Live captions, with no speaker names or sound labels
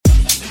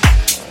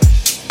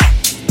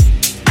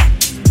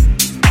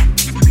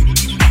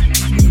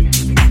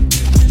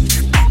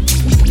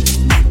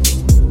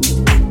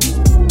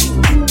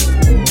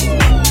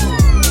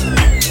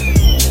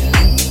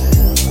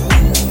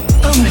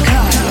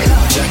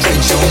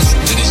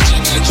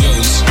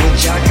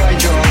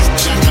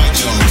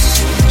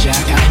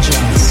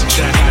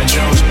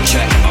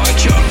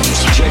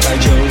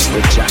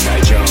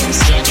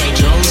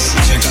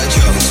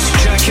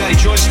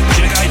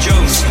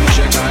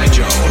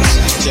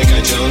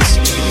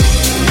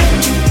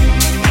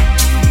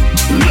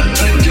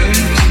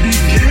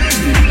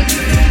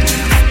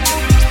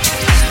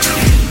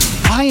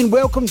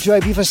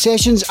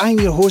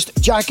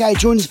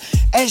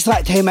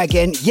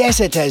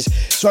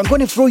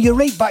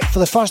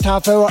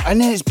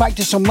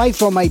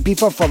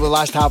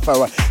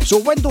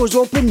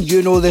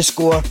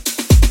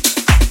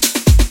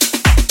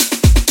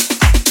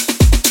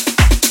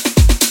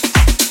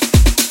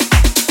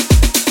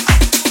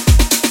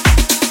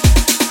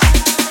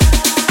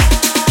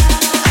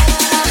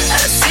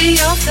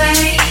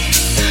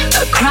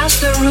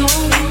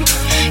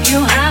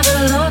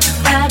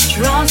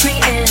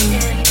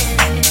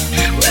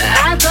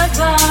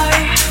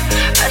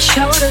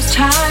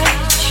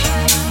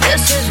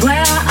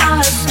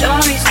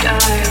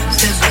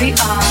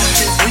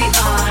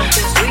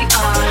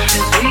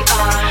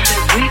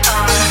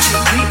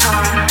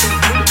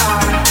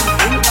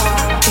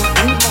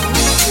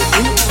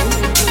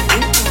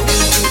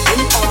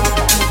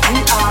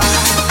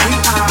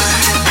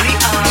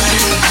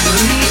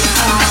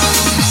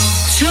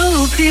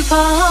Two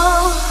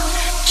people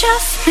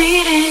just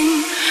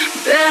meeting,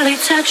 barely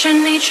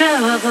touching each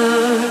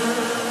other.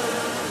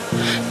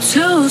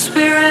 Two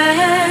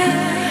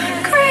spirits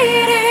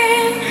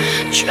greeting,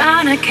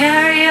 trying to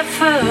carry it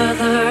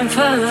further,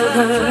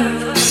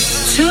 further.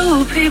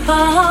 Two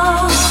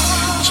people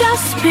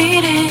just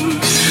meeting,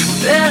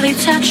 barely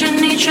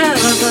touching each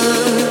other.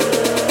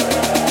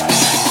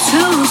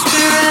 Two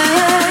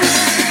spirits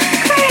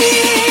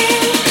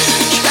greeting,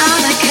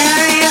 trying to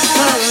carry it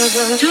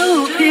further.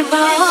 Two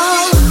people.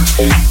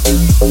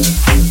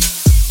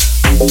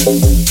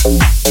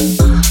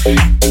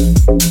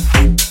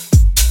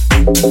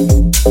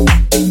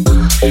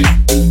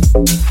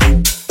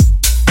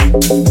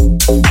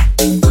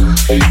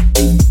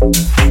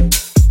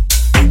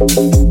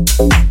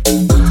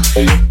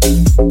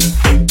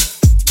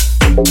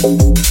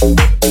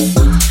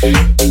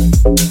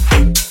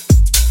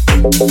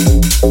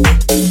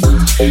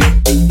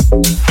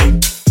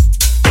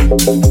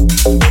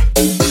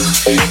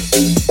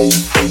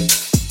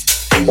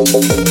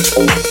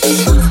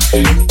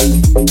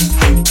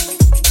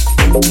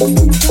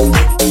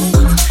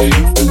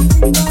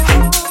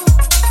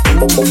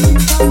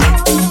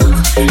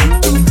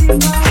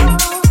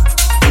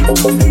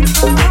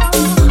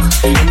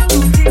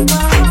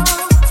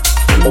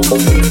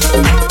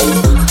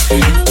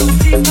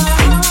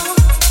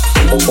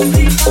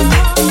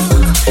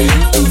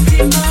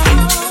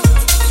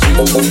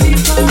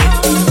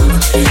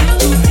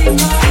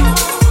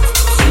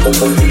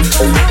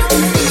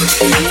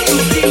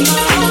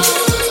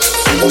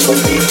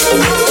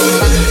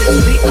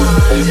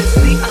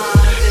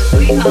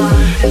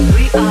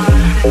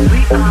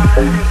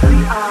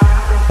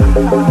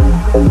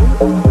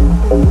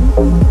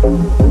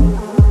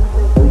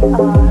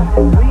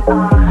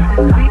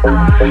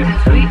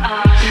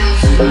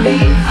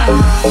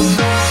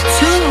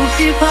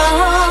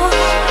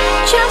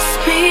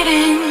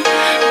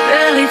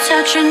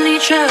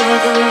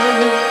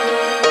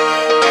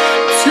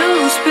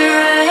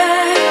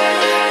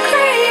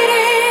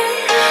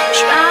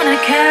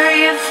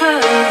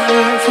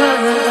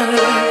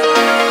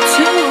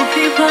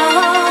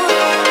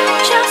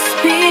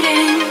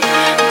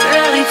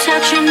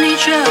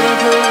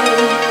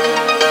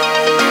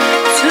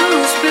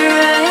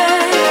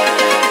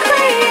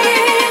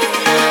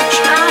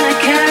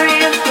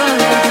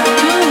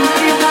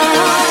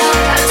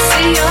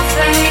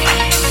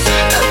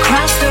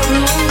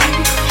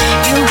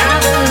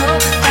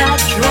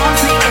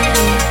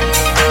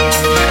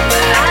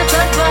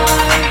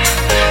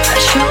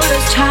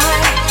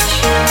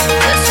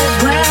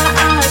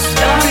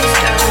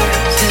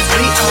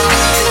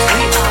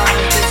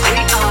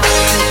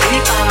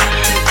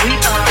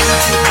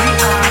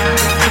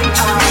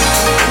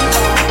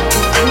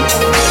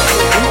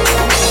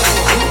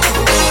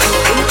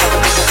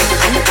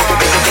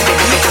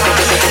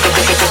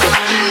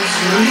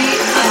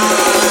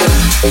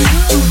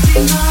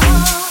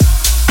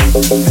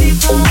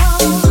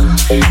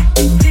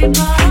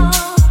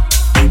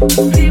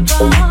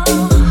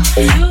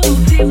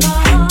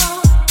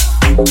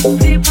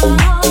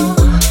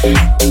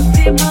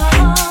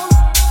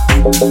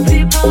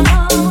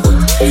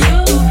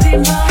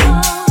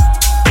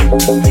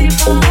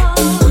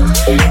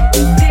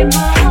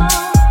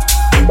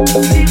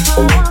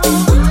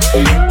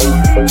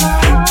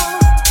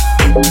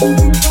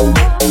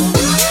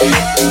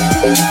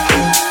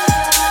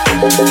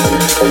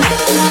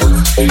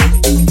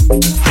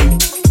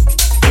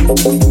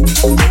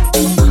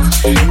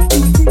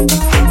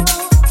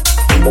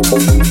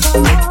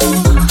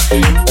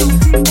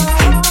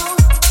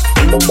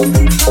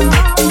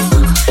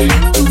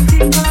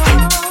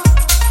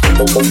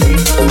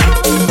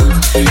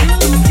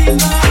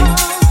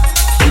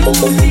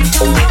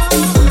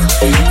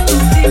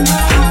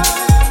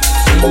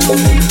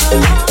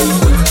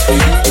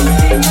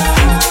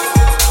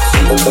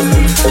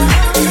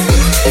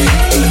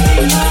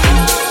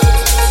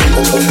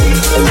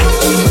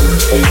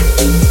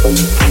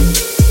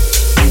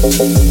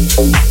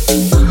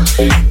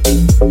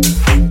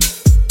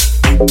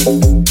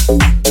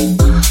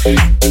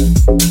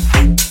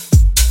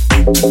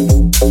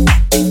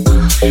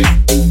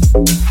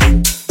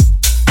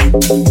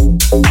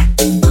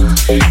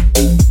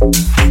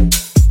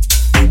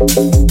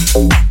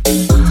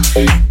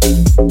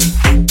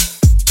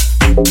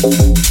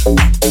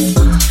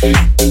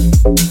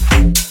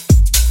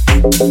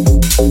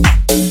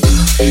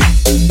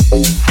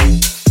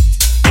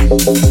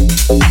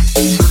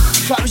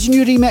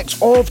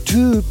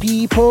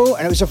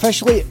 was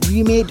officially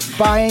remade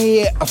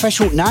by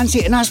official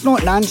Nancy, and that's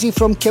not Nancy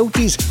from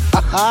Kilties.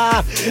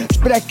 It's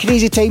been a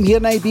crazy time here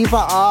in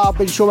Ibiza. I've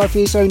been showing my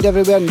face around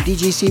everywhere, and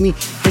DJ Simi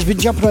has been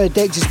jumping on the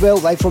decks as well,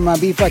 live from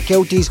Ibiza,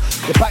 Kilties.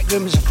 The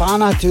background was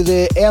Fana to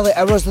the early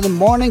hours of the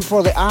morning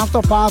for the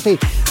after party.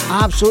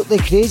 Absolutely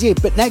crazy.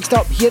 But next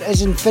up here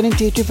is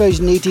Infinity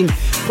 2018,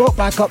 brought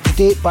back up to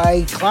date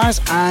by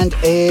Class, and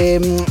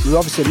we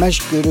obviously miss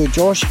Guru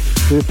Josh,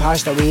 who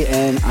passed away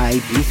in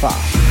Ibiza.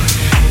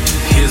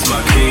 Here's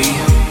my key,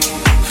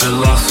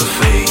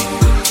 philosophy.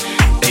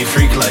 A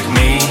freak like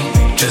me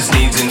just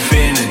needs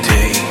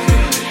infinity.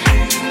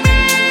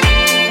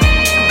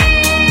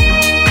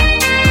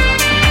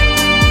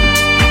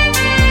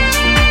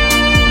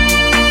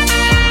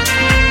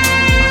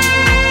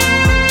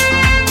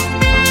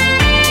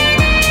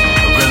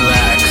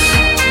 Relax,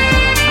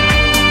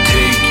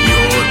 take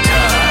your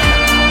time.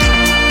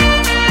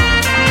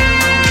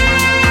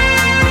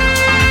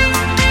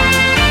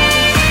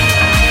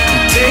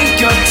 Take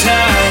your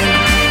time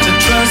to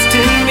trust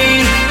in me,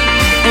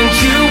 and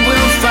you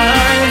will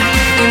find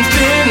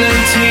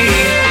infinity,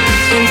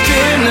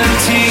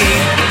 infinity,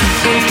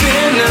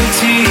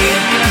 infinity,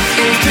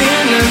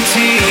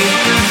 infinity,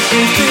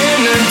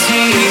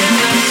 infinity,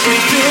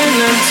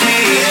 infinity.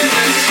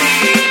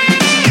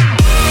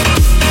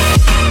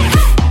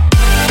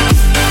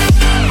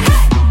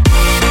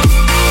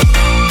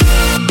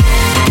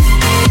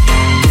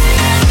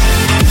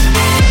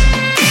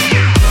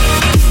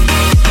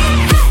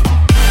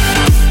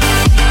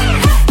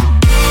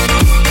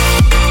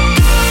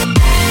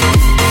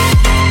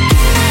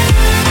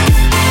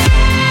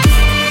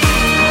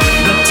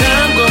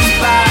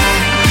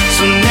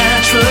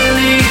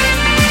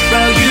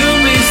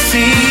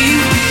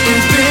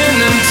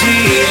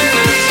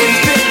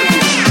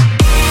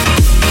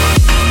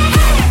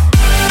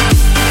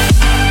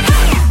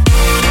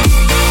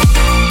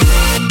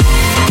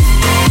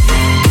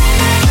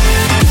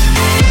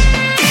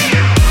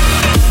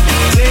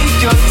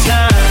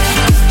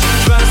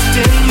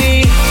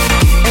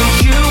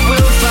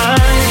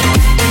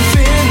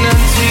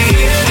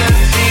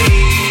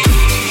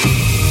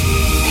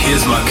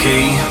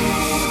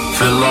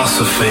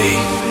 Philosophy.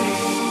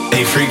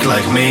 A freak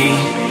like me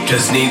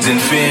just needs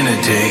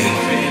infinity.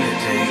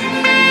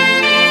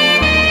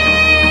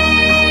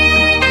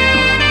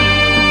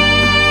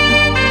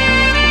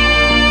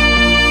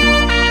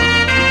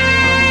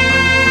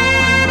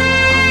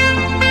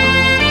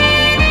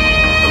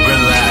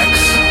 Relax,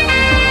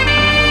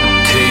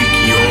 take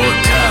your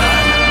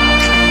time.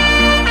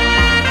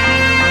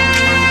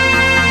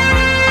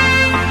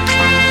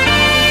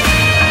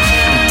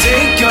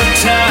 Take your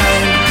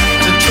time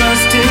to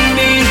trust in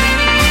me,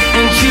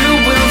 and you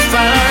will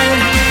find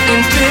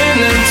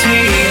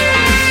infinity,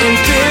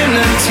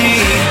 infinity,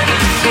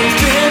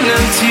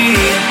 infinity,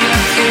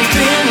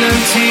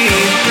 infinity,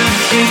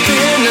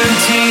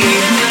 infinity,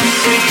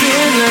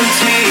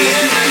 infinity.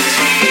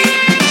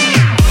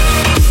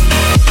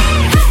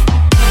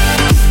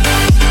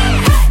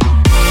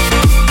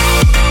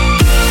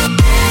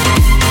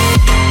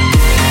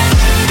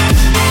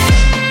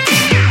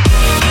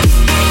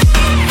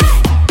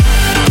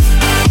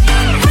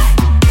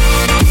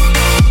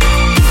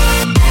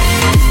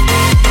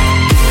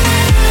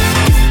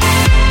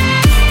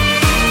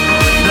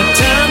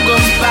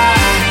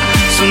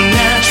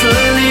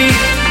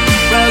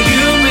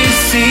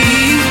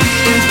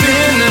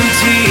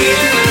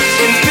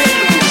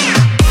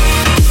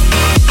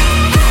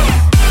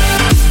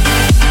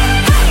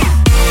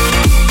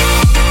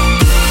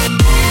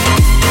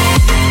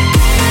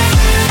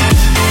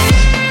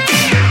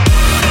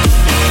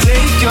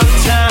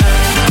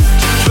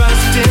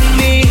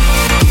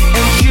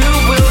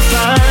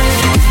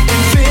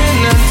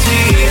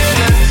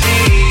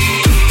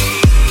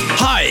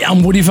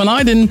 Woody van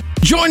Eyden.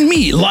 Join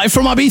me live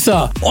from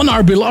Ibiza on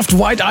our beloved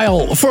White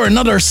Isle for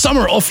another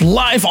summer of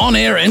live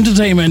on-air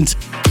entertainment.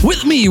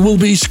 With me will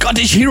be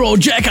Scottish hero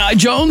Jack I.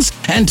 Jones,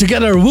 and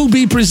together we'll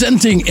be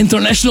presenting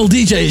international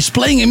DJs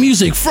playing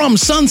music from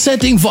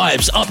sunsetting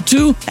vibes up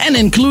to and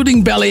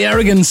including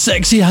Balearic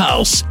sexy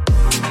house.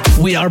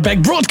 We are back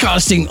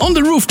broadcasting on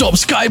the rooftop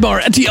sky bar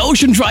at the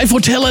Ocean Drive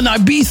Hotel in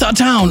Ibiza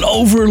town,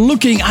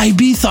 overlooking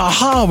Ibiza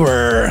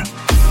Harbor.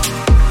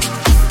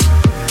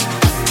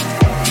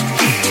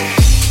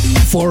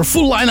 For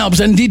full lineups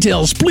and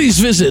details, please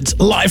visit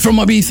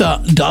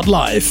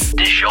livefromibiza.live.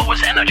 This show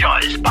was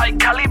energized by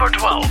Caliber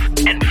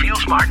 12 and Feel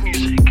Smart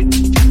Music.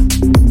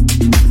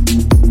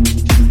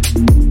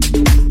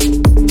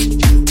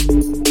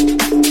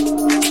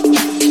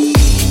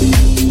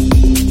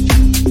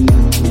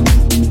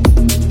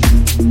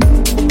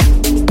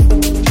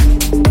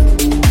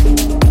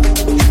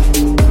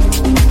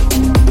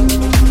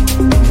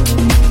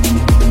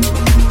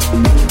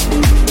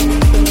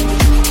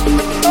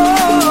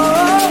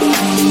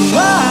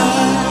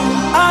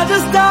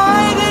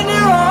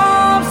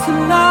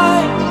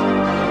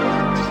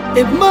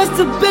 It must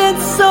have been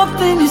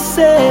something you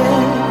said.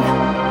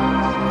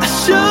 I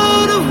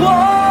should have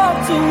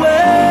walked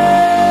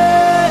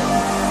away.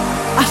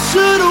 I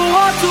should have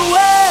walked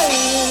away.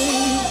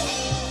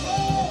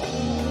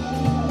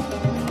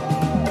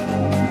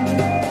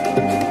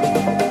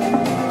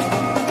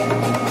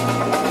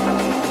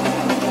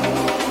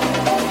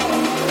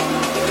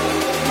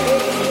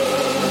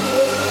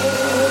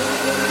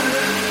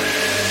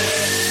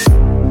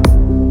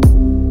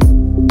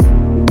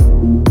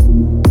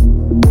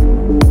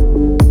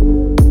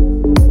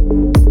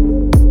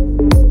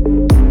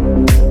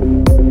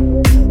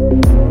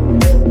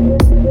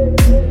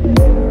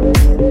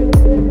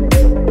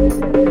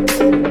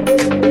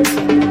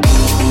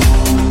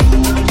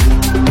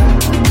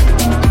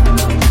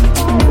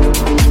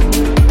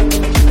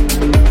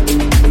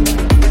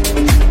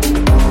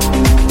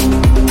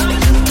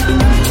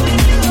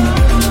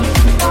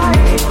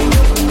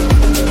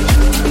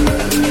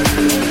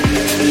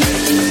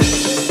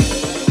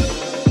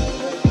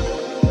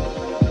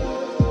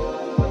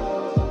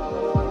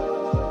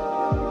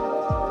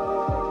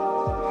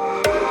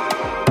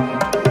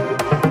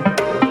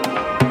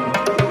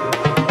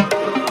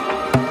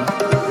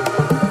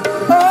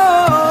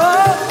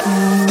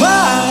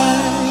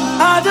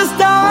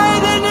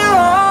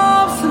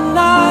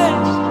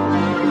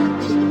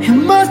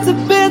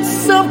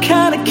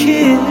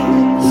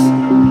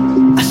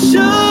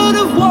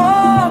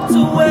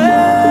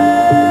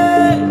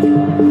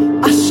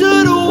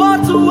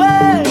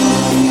 away.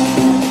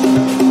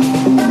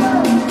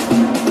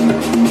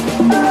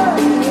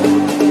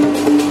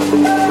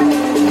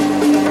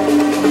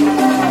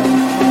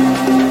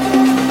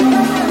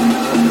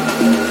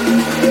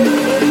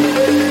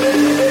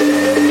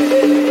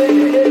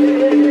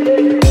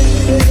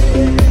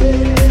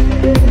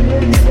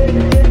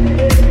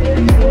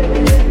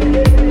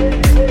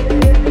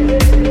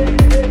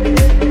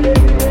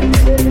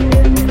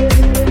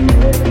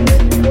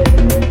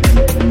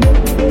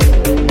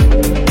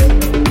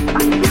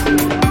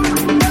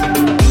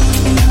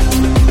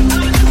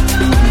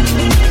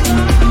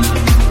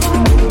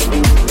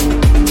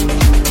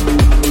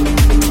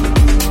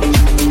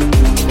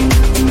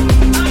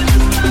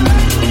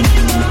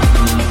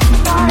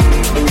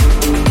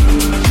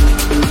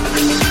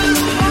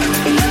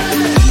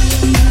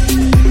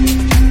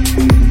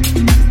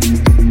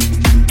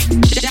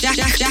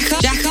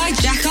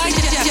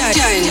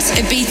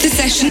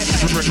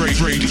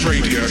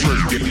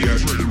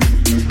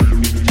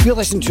 You're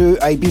listening to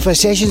Ibiza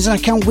Sessions, and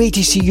I can't wait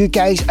to see you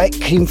guys at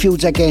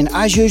Creamfields again.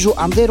 As usual,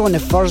 I'm there on a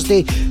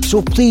Thursday,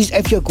 so please,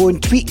 if you're going,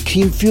 tweet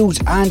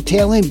Creamfields and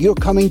tell them you're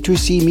coming to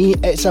see me.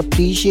 It's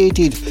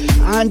appreciated.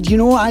 And you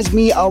know, as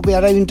me, I'll be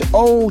around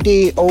all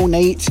day, all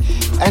night,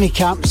 in a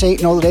campsite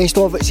and all the rest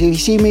of it. So if you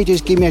see me,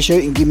 just give me a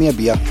shout and give me a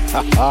beer.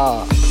 Ha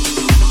ha.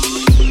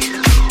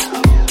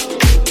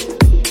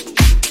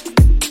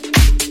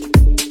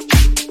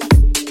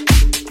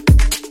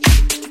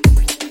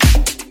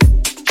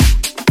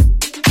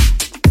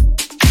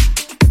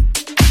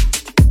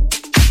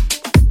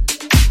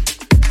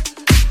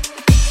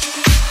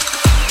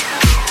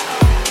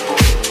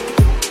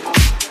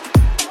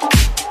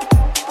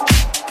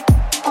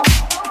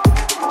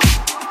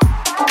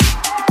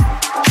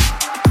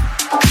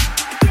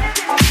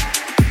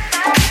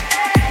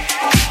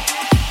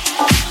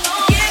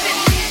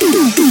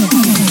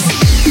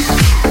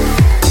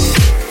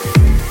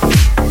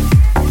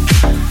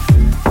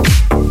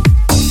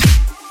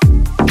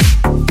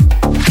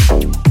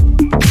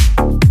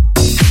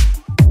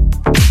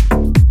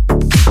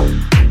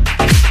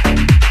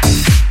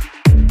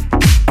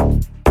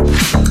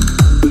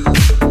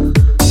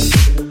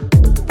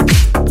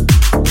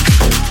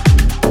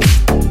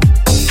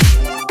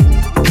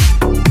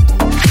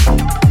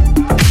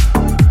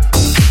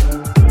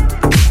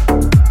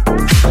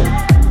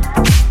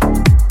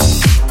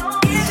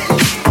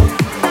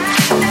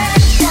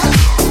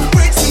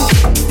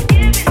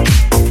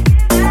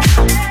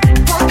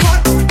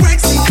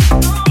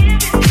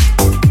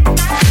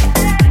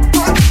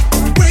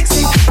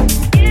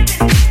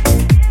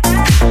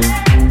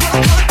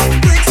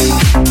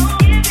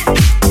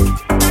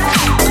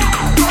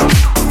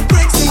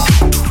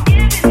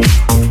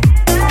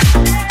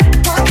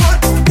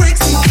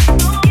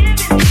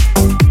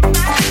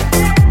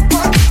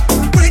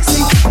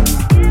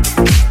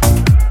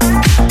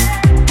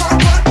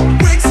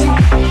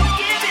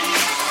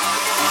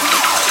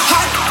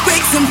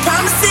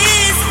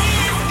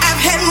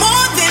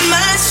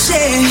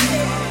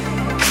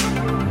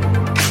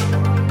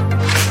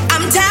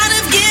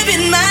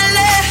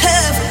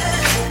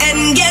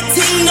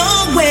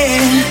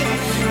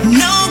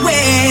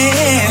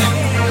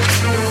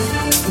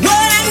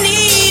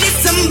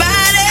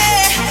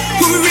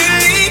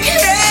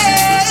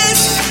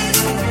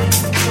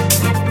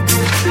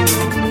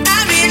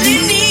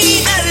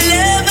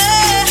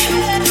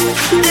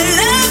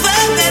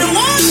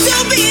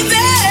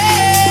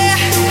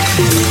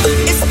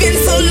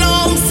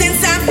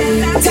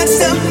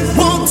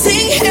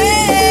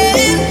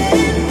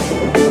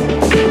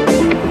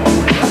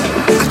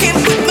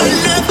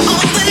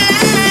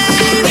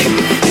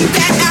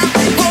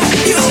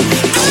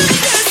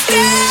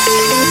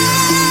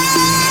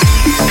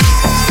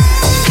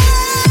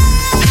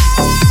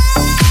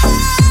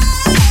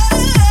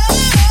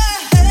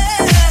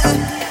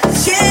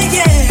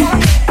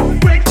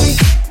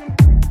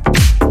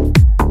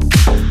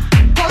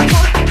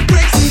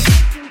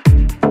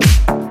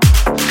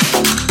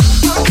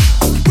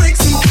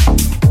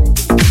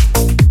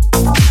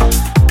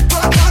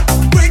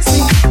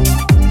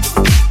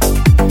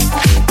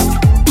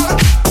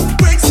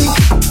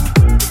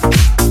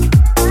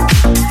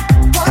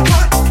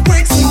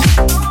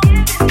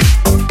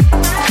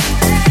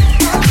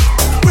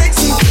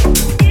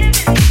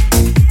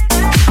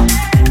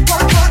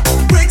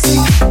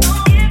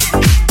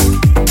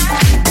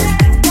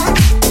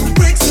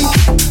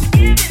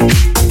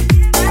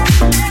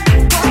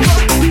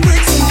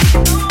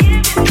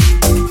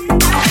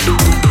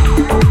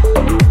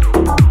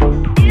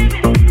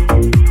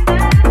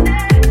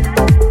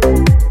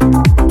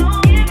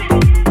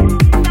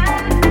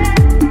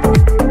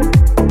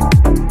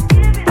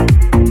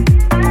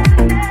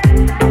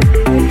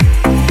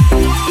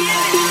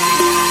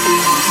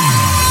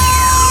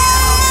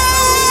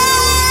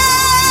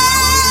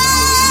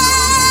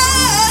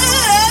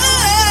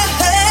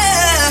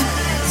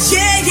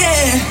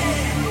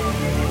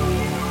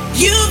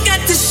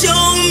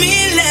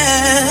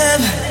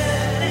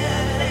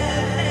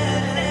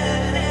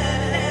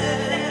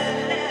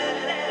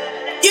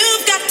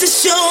 to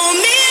show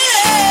me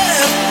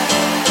love.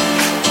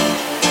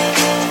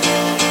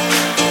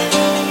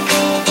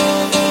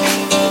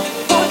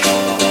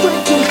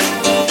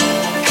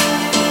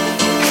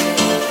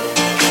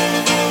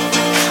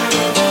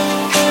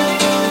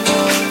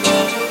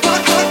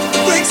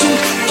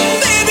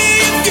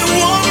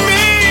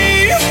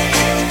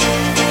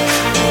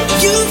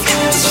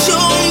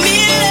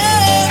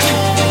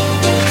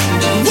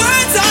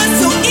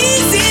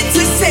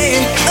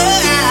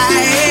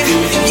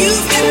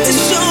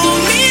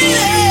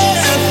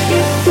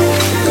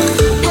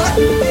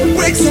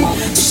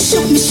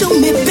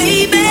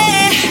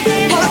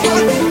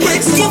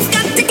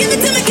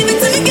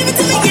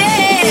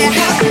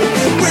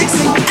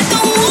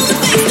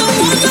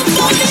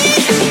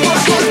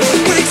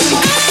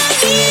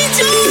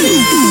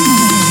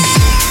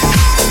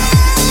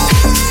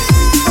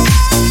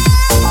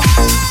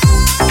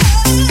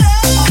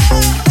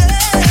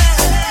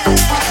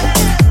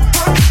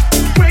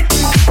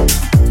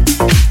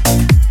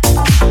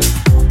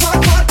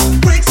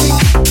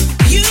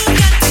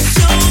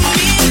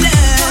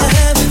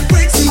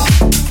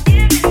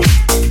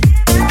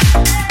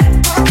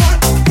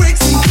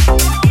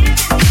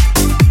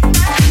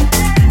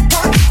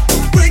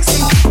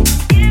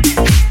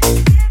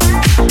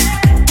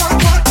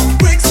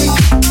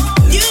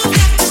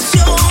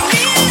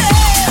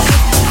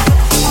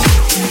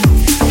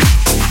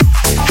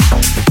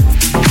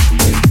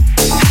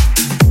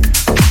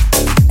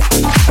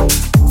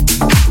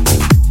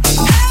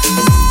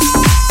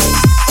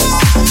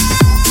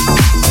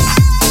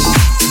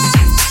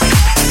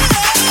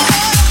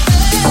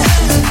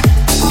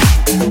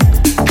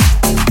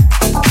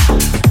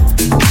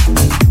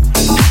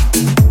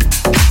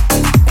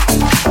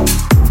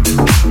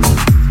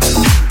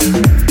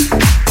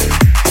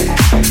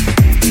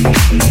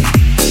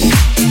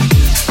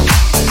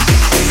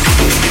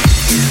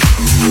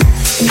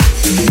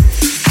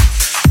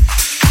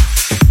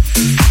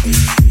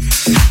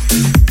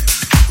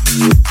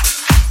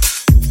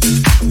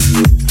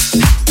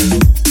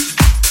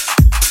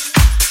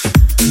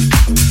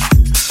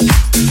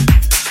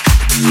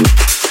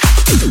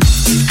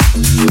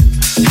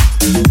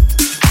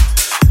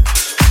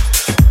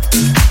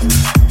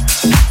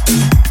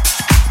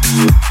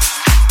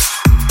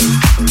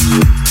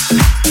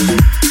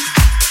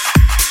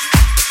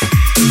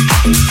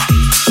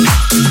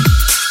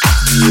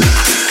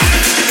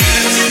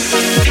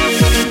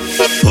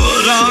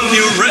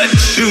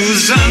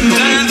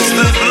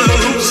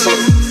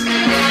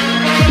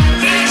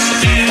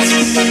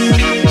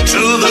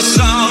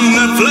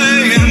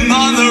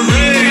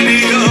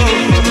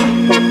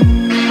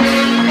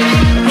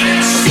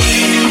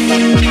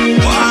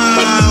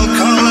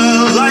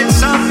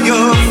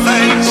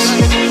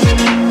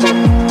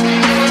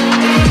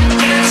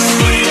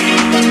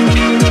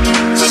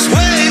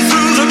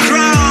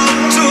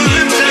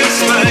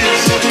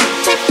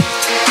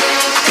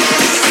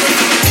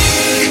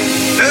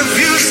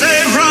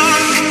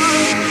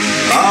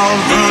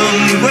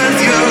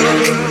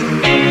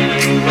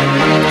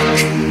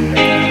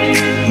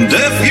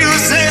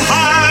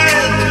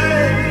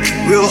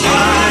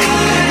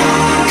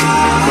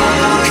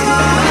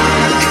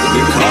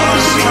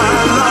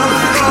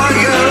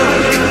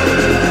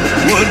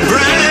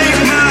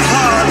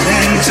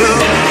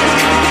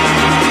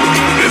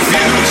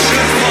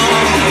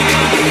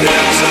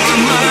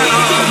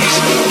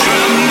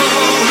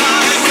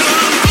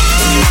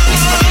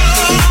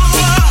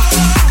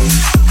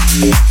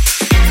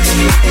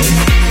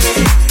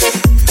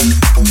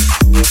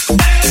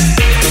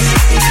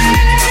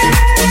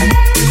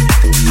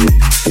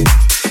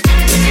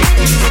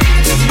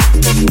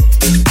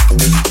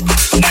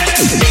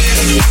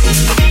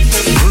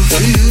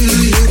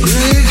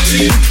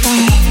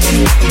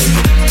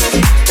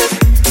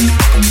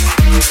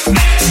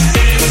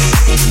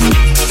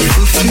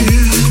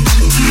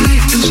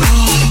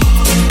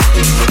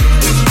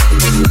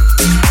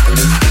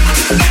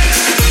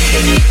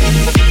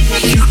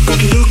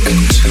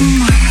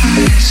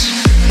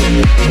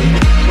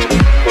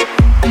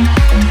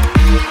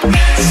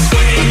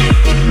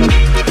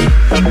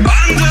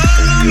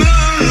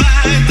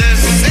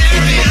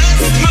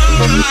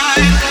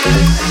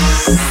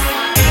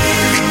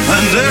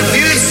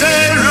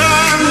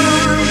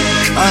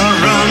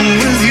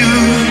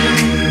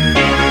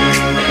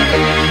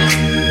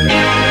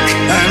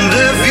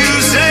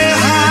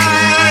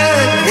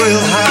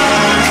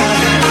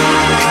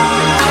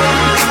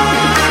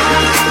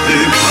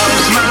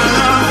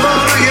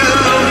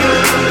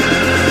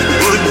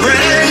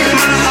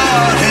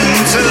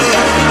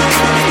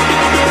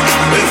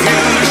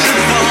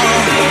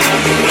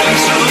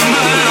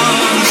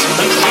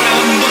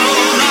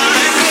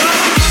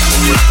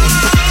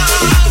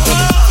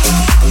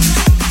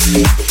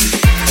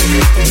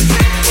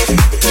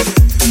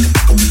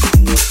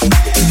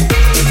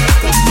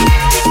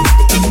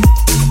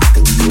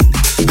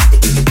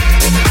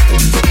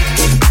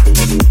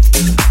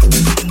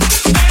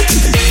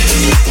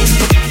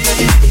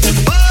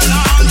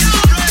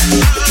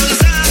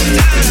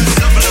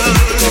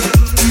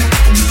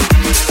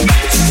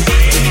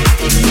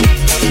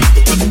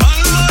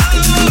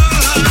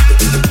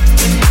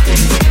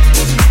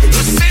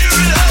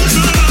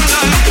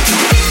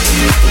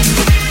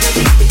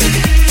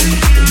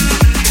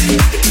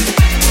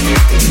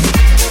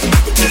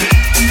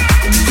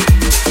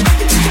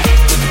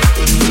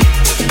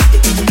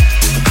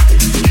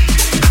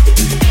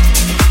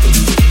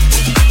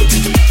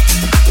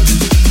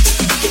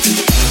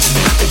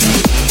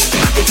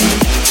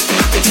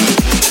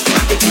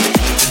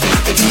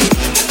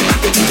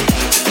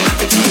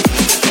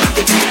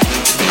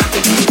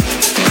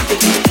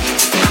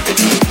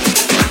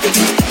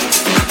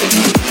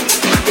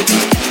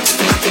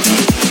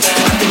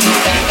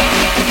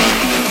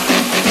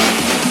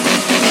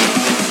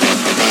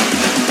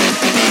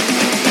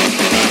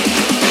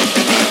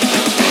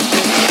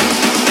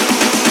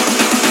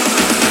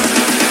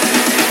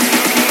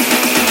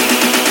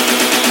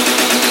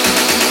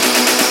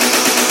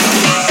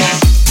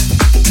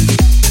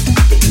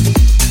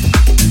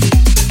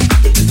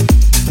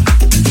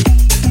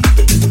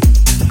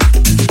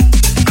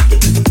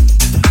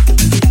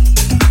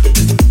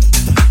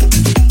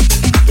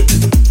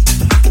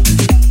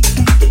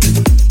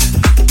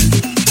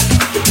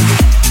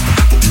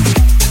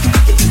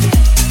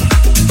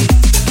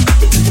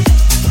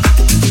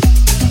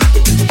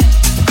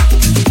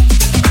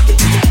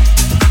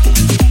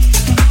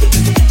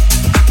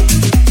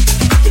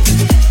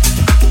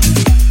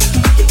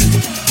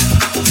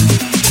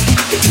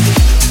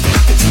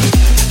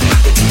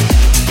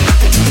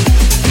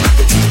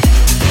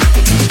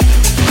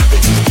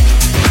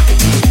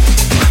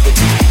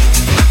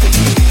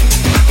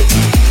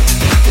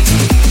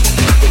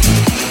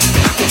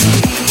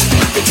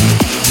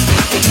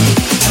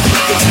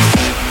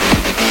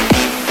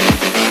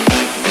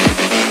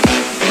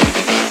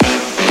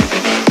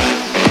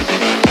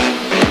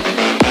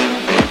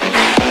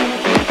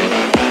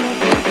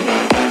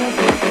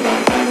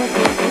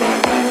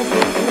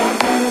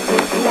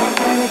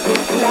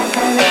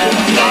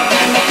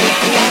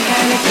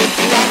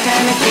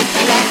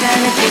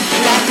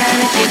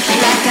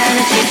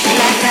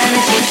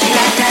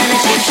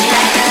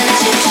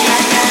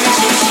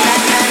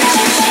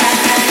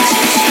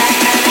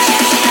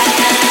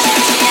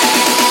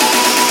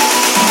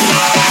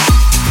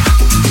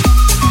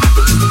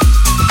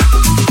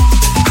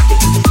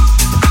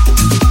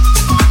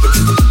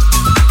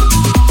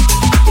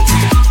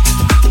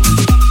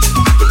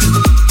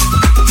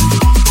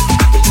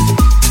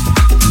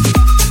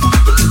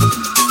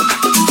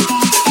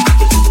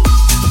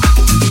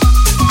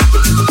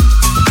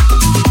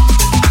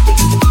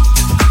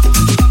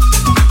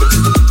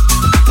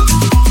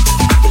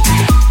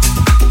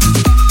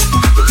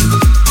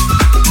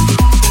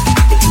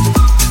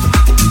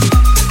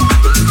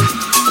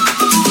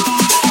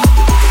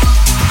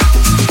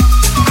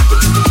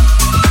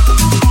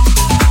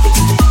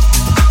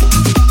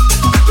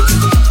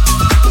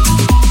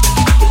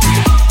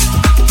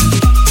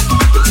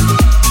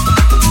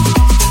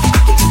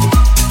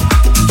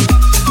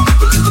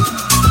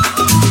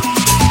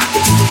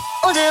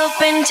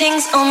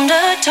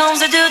 undertones,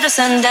 they do the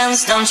sun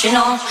dance, don't you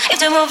know? If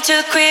they move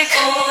too quick,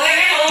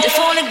 they're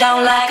falling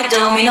down like a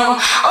domino.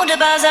 All the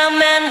bars are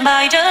men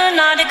by the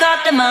night, they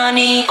got the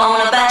money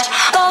on a bet.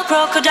 Gold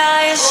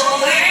crocodiles,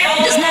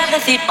 there's never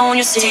fit on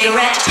your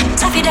cigarette.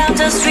 Tap it down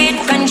the street,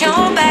 bend your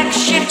back,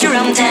 shift your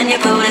arm, then you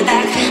pull it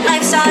back.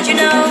 Life's hard, you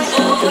know.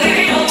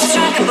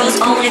 Strike a pose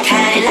on your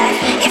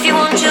Cadillac. If you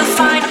want to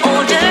find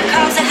all the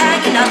cars that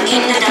hanging out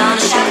in the down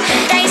shop,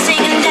 they sing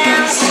and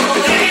dance.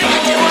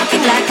 They're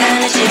walking like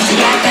a gypsy,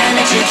 like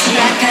a gypsy,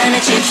 like a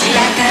gypsy,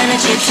 like a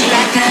gypsy,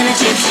 like a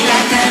gypsy,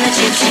 like a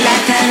gypsy,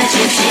 like a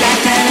gypsy,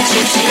 like a gypsy, like a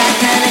gypsy, like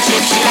a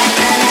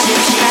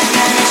gypsy, like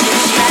a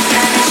gypsy, like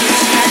a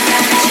gypsy, like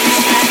a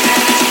gypsy,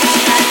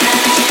 like a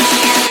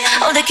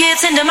gypsy. All the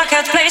kids in the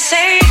marketplace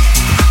say.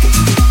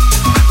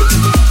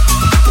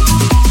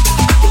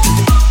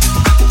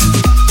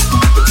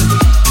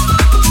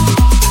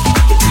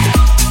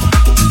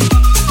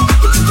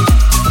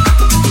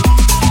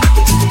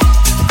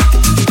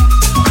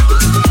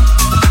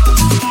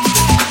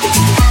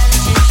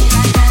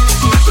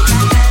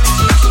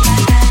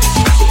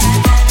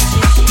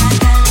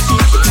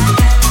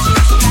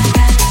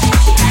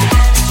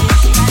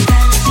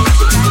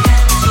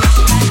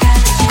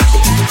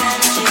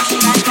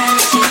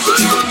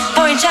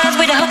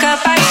 With a hookup,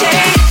 I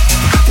say.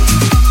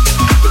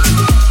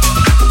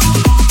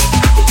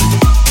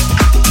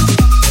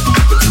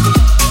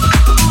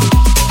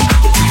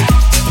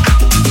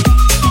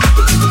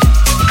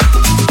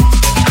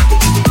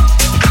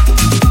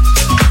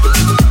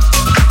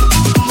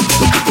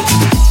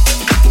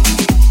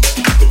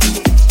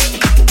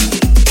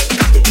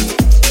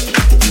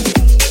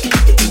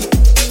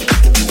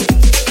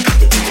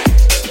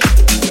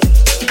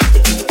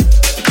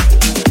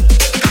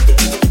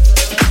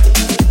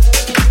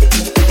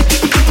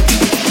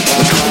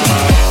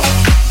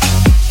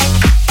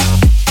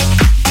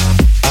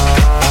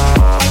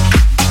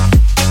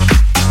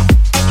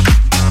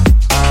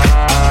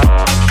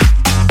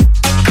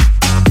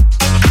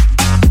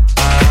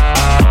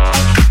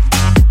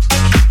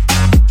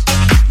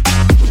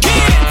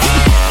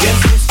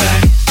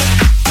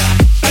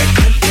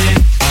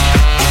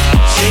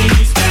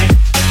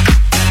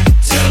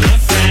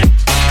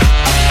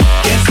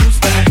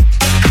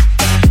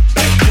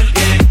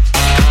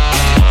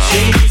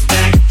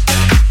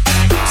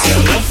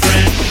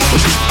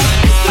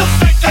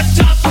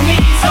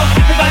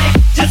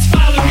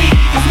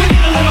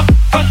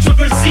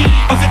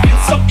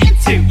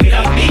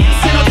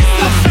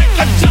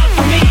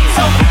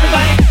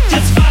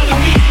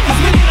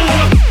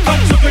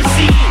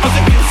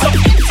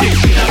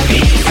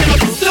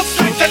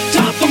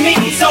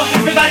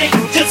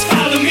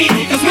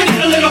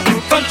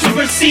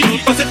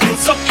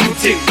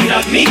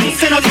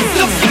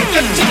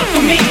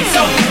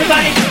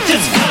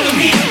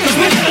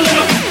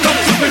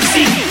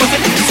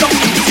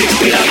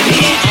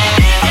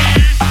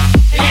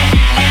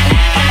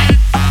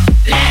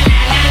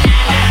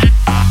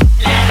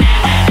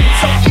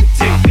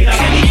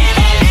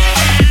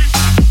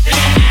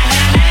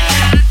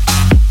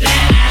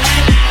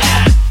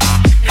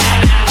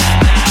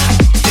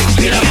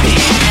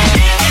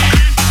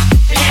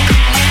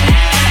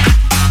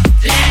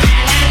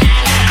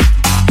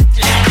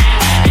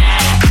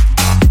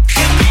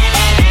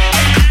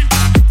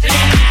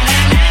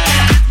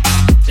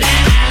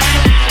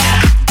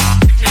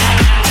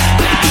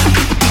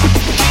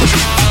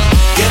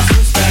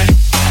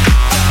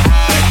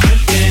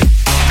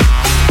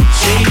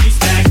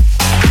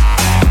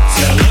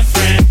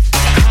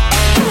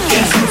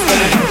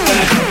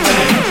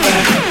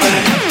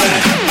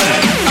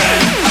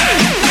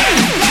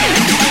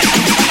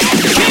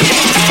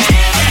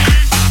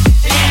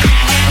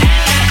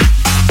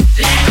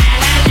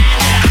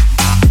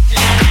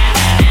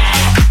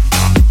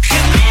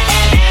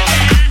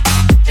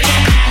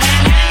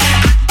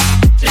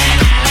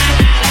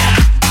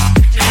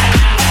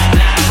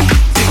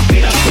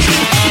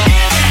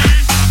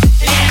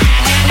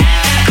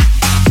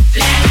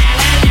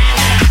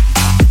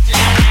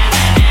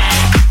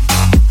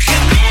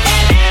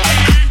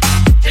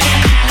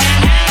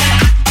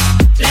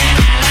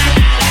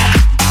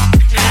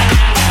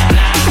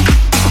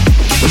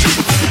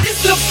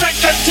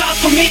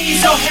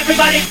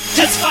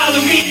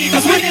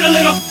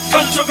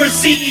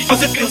 controversy,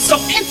 cause it feels so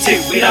empty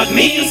without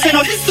me. Say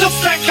no, this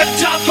looks like a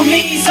job for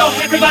me, so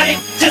everybody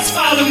just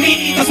follow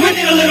me, cause we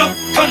need a little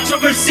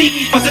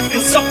controversy, cause it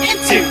feels so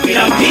empty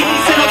without me.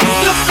 Say no, this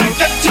looks like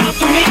a job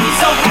for me,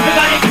 so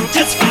everybody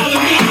just follow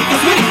me,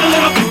 cause we need a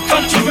little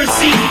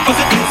controversy, cause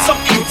it feels so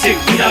empty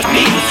without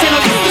me. Say no,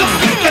 this looks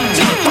like a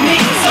job for me,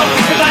 so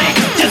everybody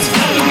just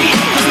follow me,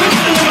 cause we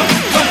need a little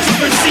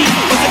controversy,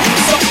 cause it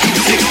feels so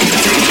empty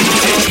without me.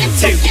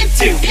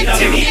 Empty without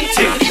me.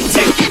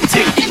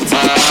 Empty.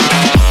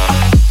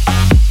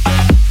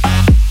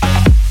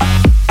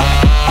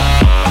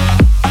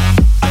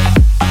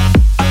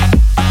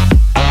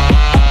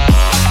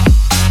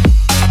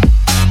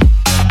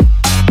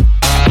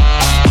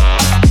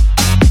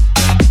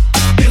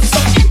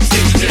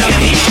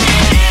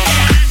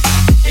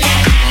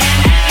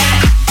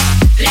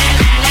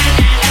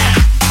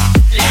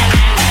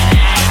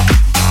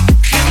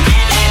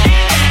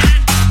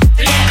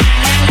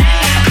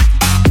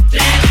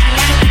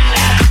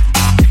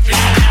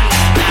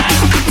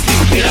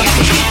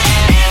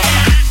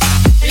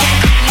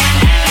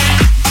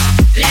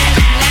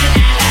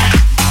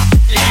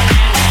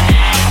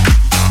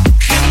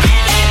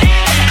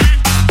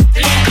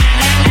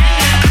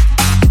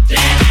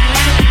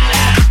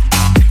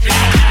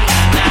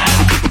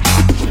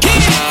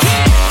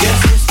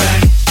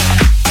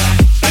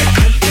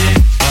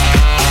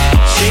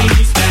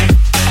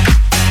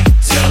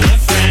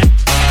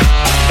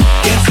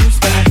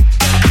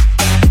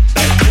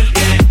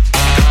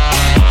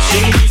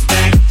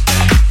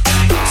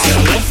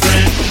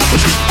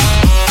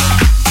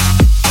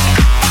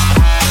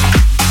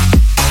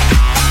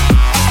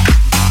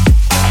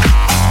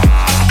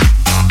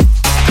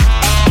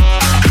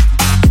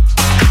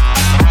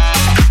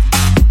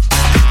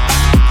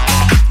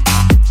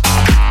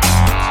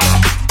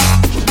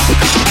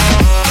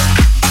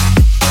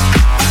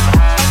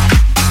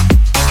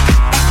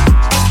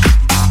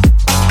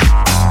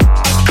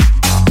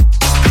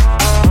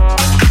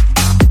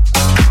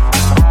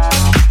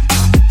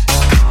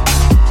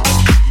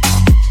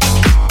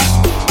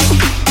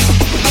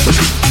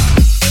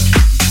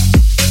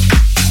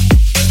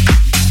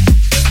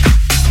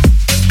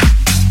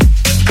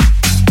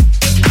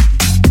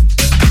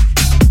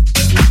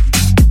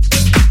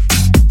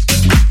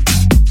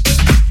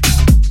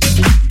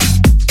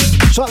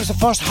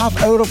 first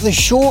half hour of the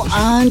show,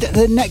 and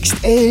the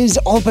next is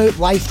all about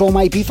Live from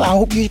Ibiza. I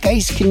hope you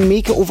guys can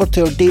make it over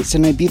to our dates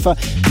in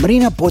Ibiza.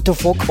 Marina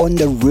Botafoc on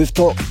the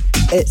rooftop.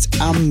 It's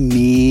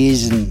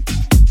amazing.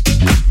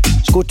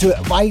 Let's go to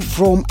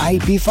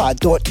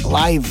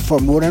livefromibiza.live for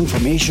more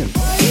information.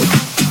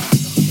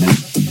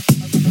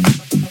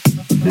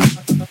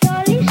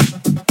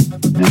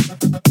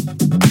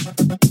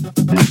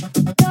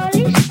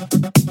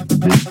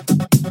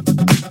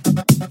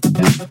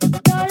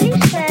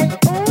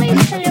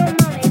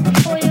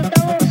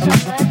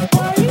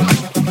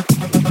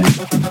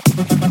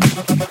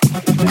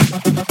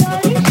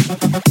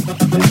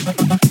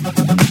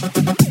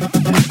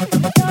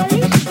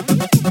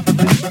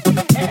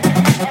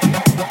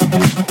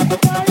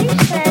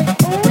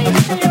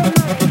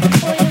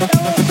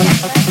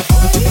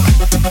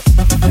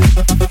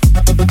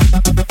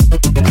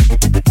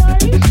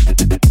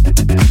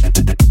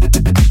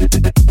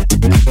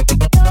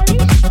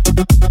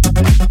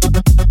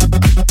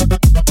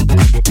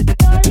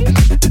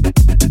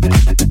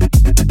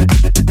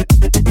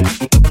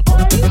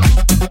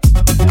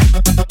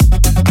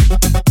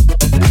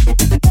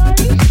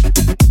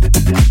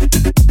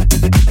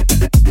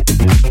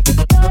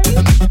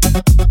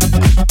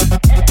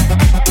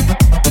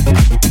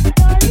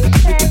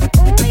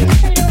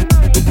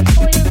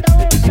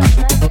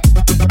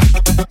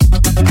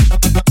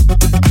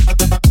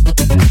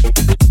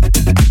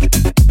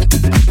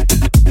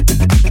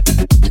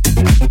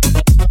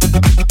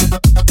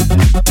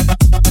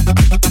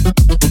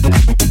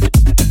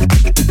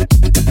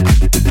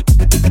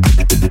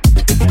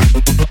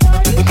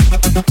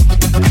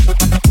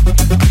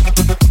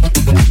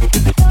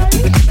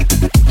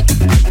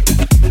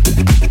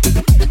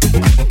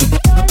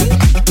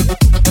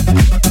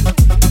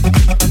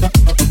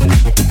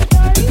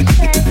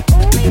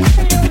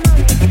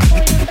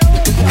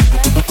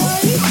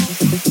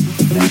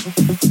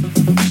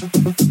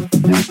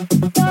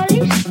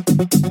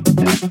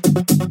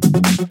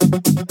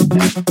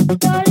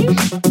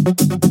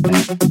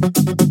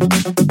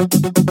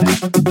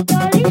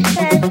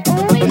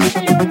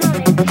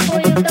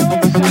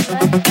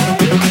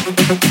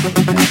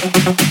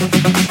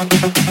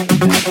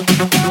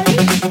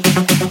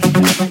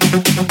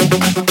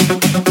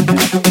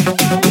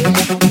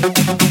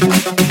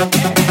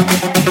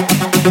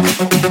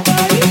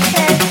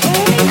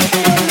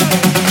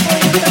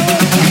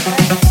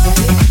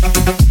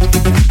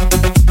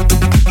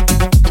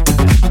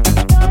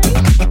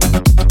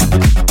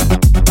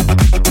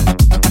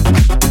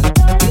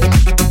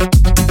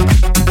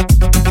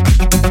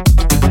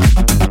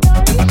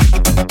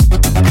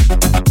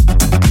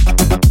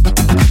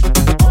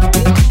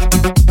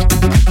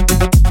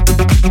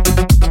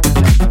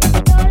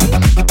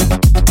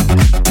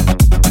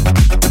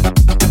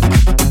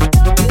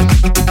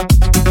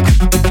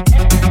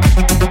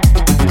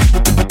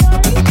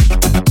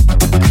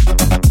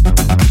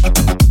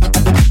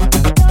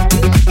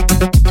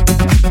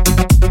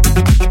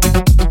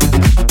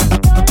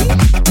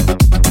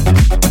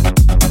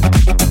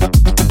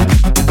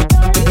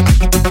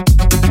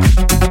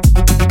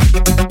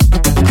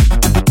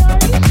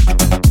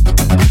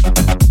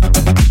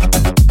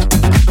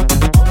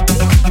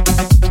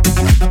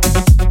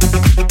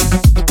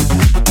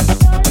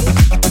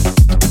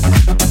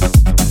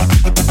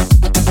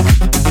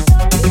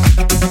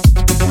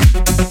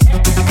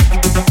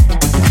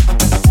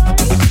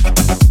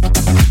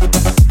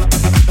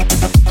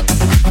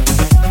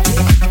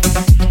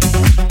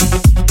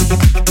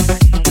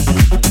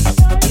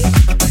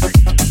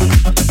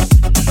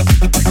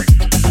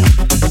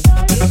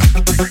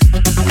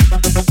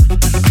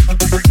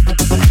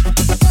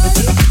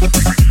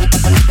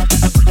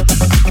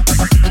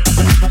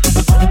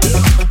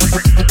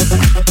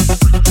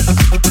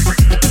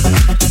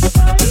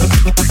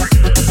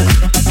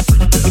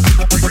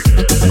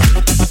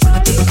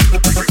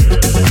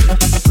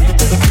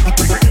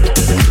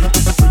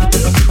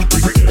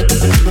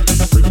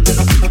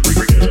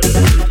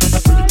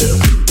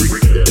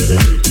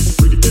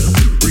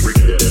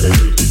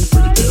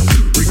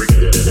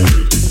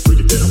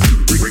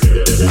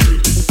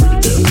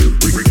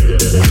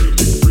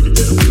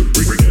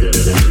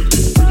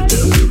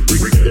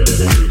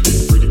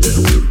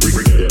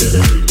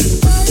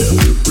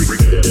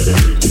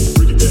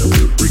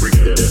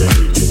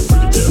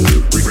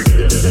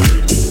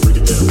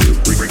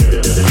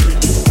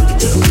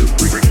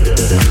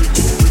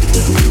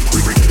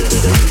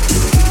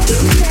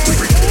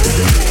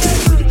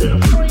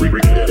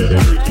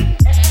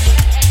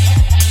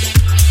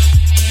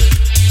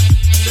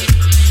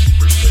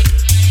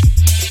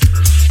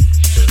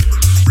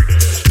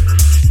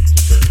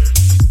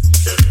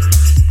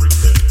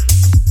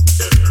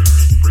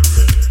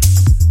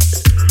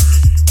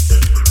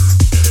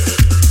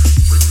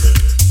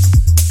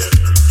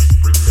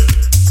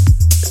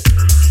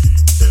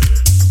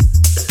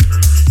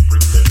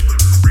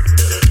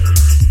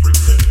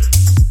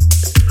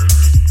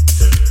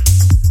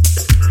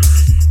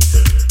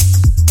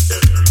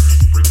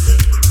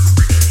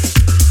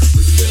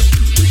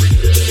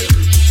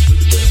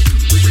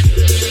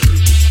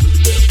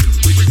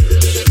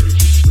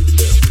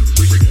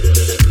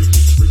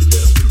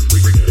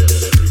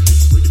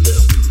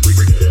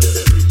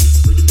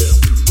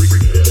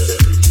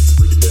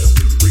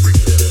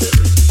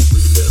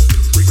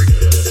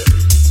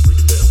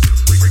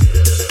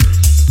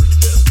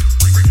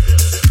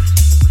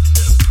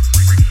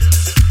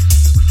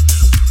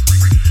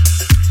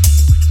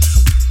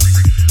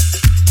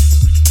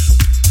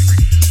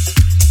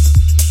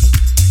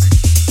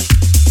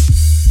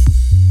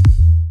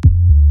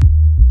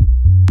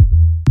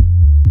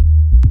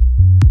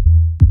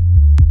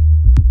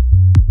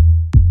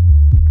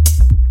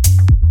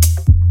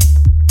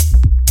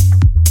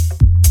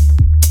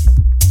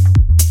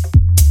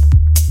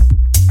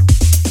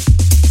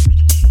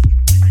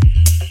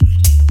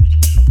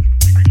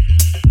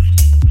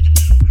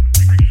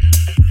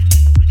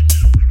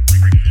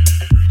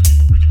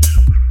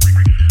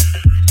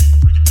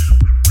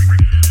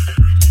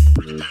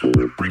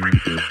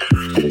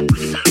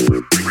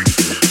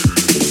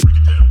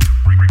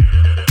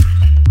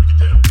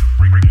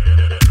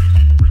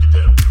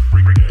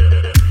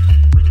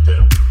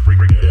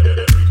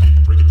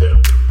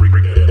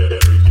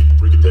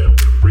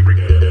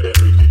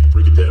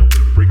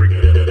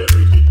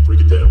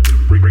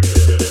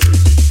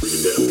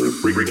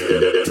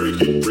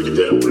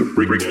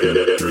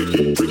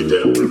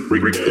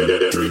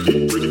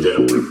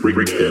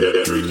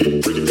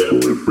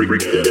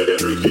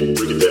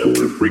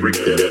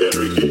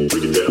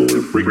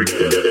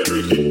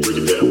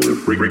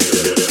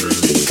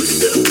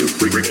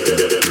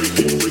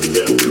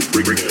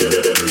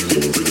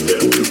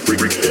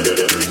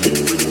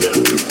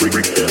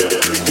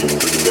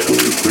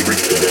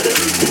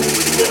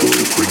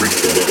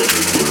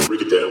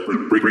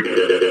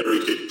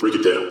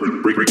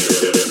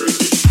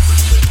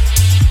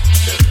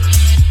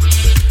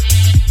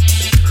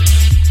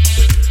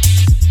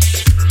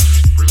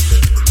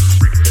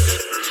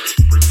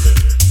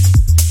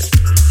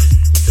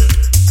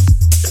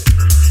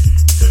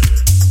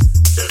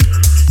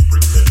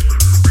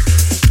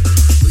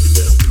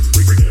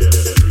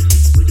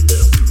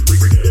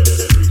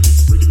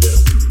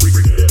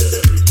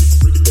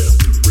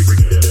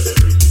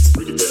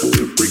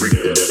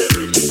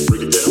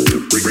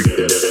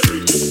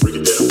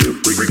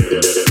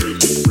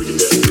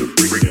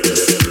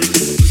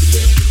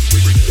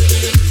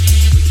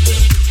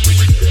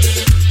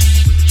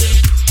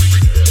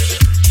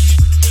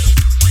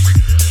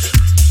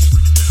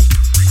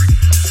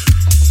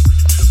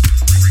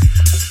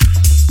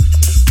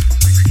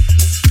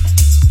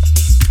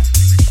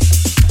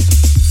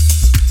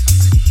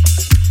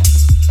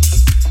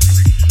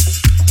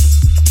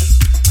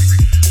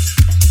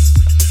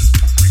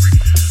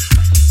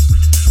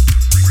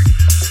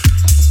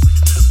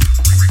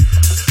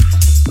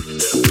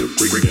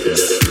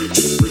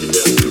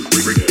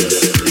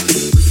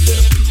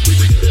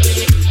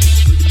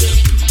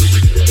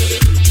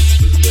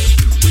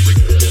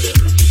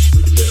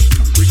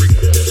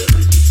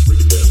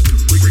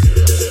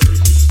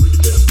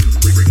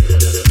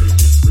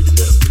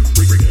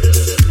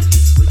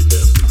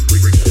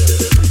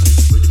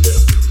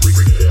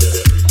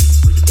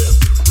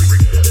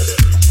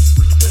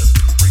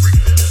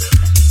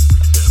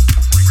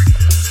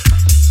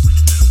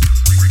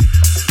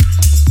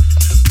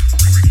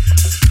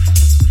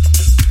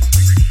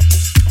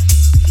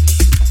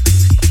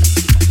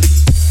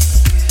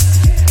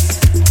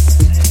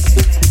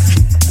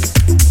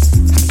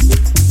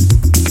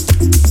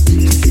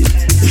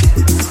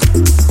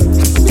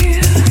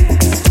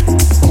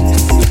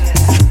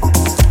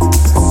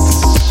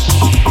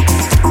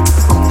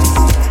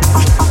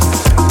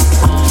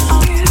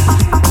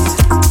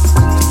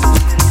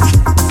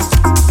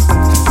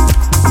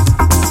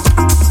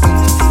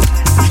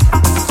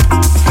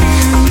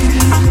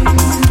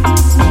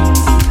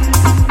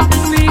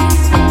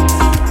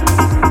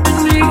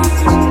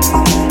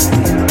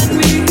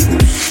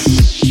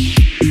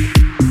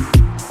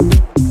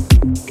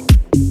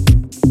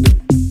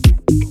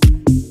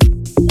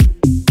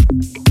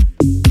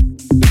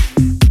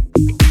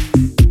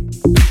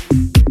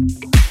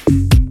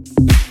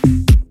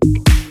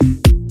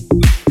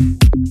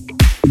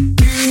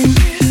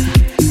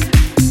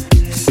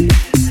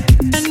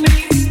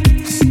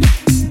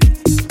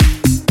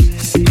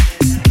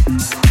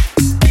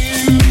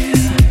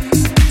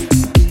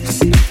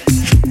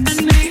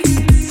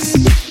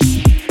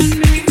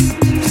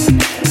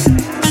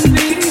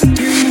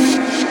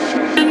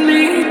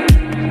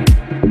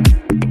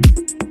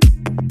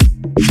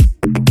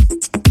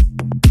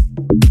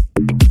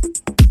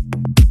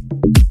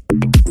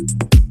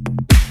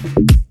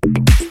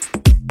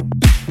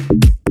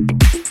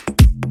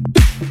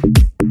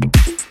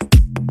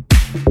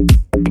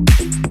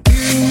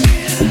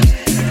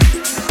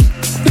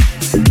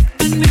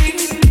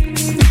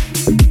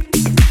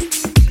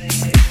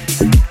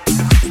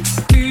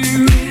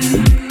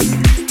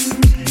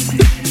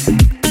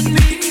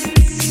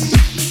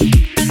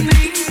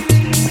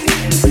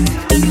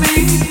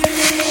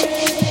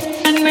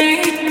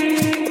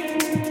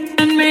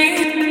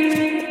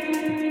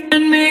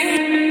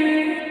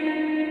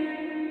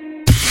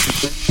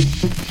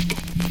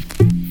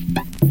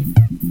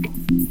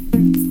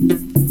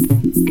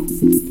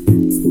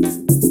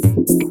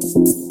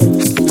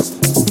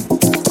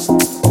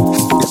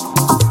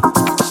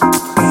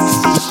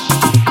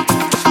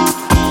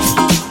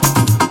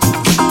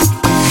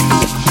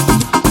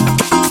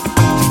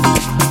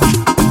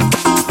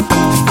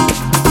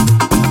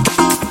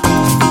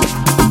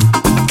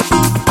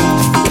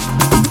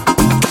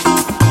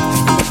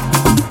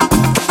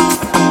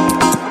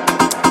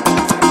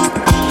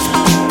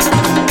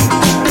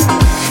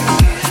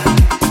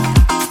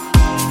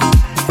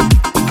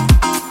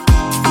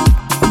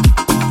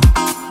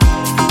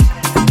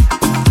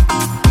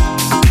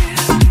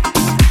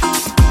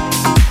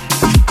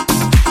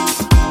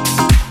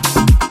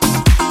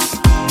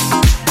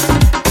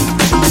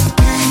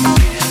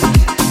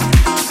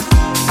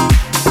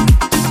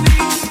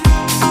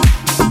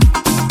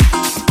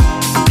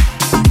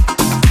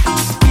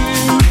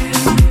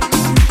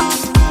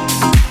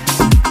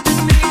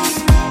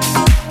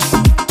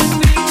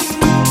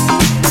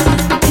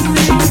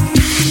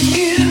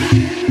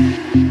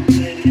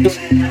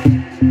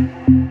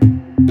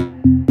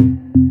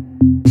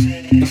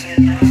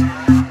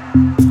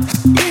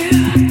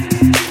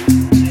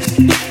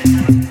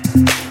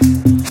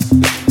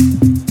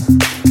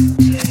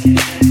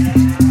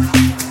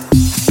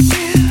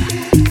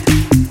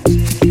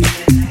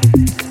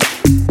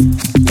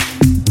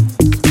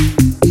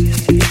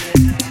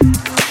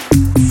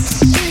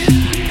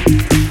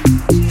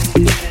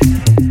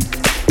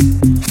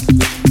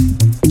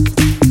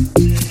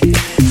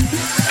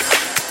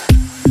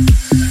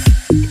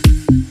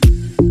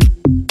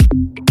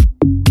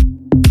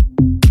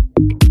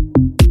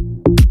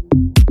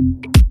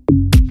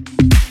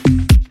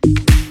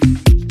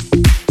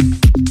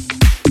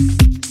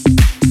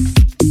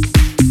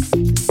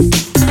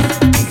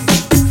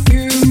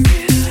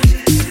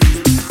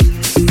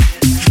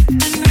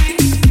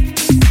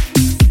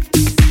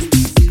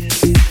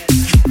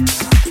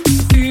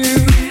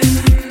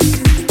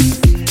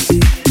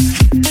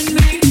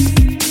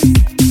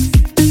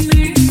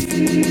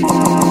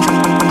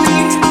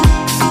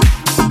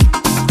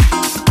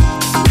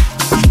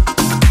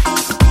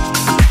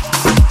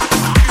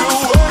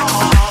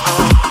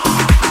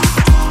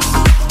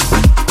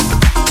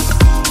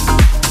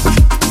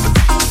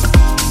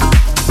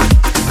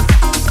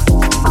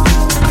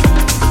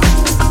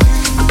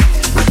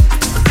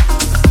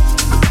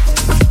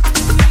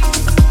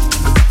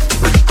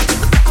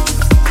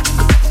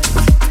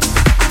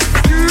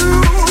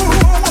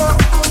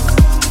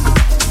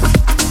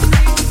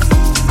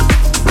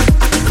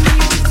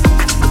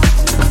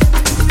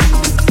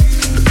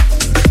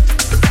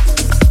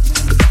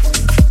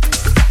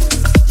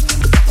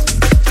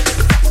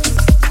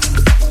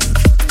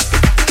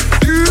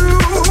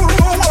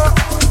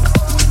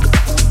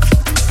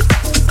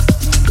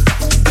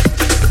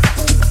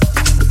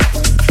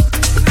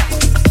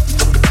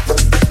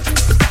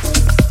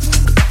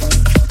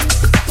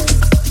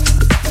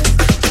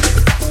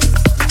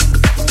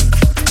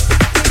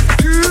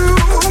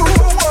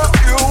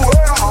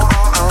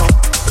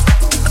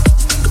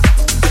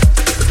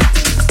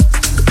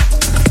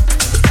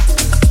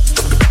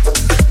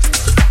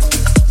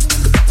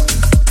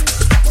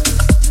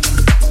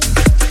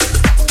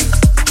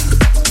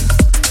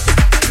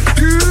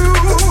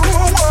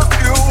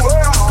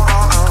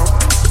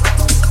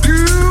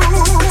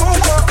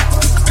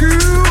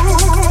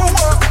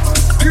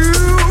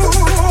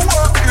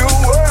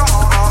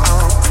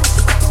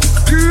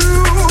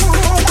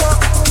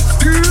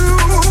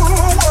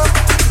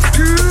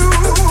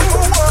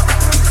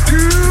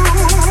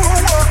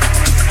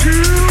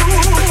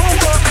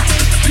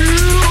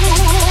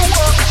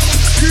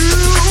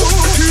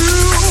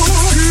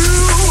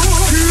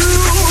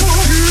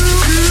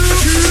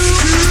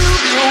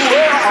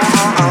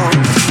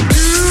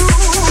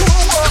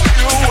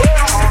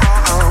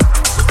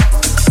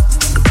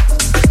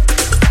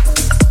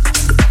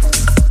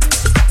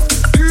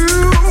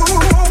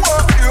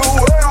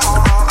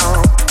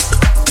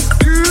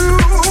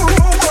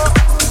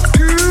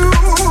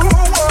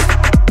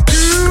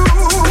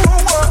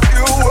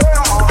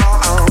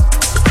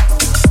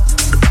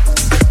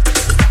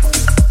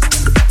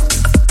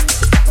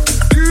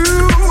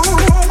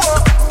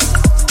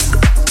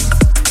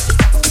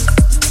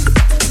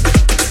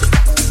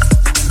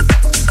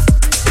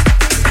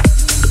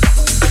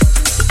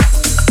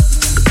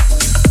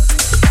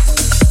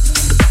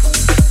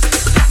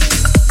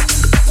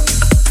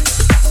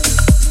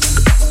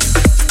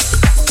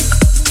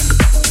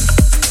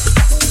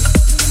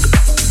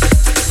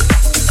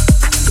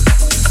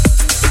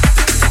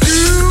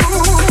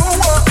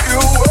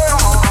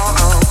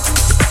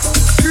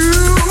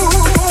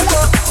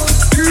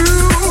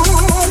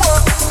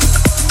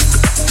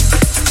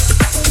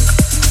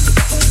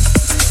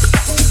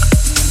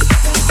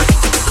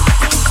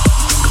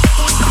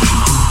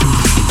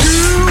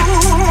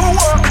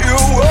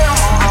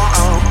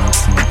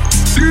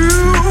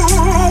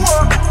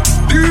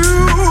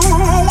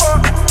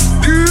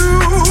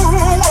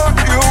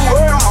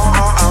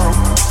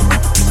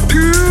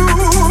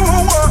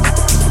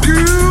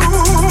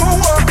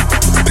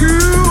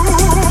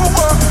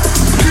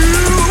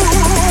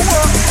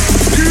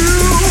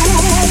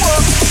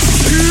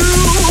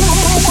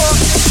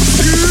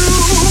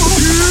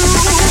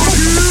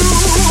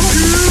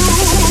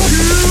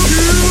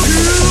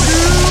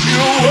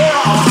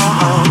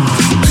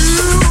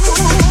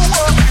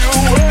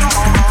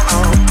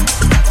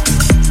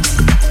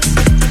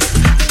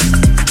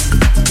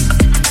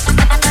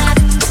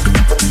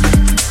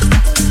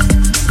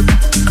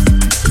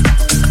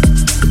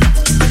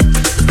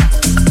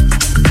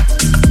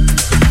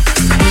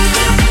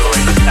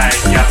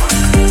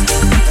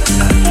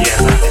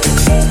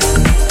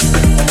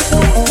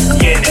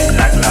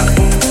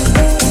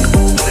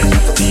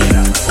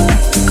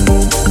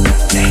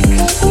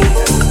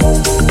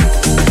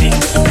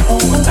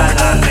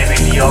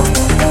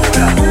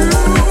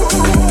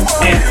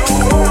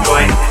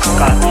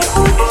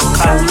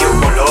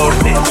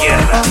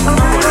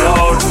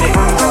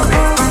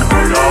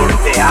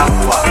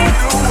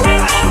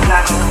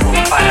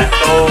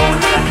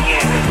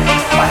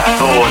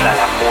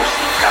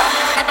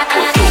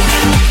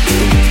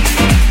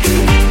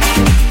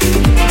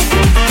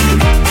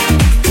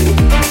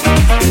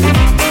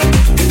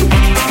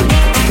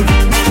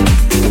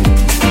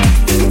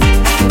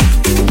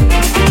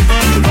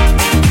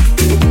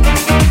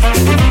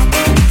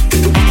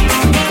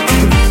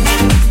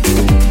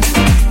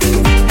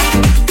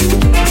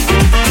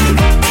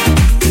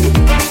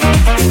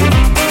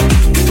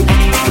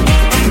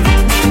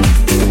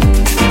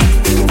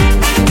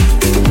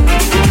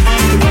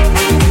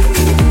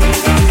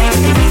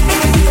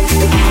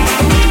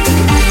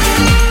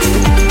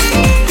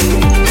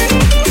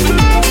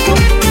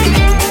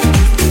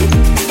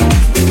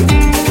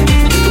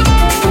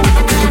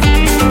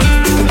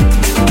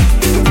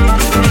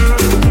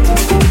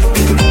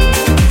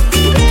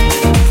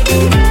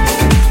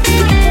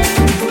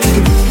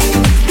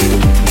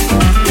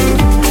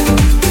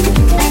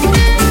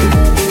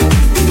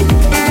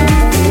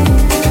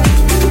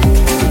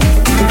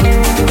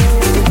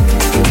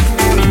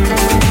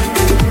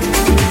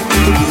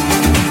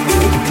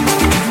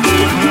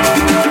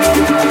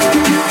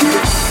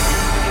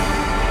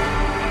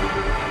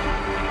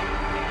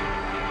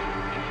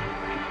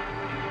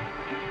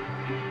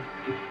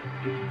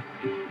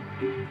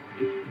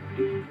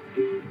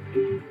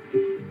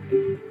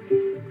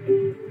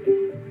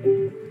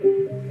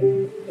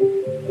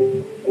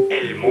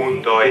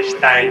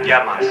 está en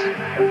llamas.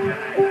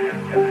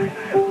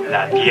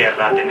 La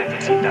tierra te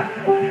necesita.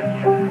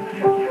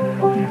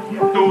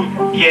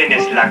 Tú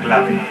tienes la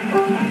clave.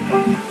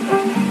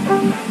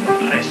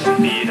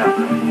 Respira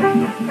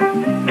profundo.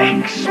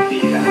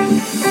 Expira.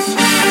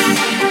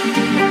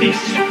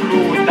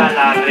 Disfruta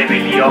la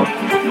rebelión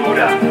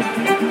futura.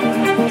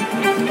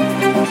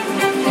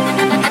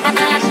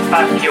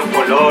 Espacio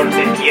color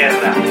de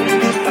tierra,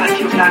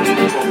 espacio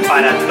blanco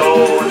para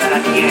toda la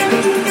tierra,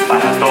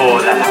 para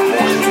toda la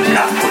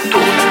música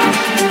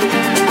futura.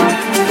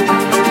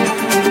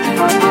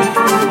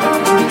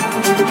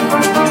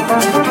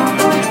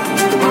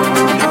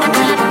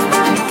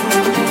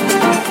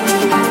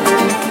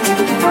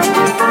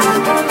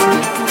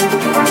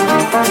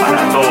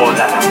 Para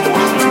toda la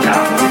música.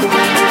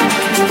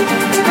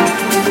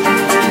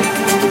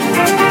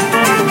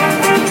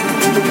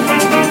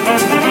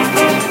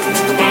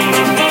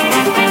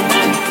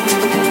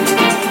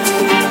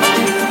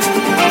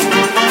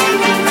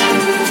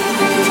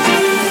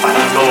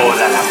 Para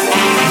toda la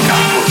música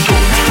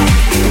futura.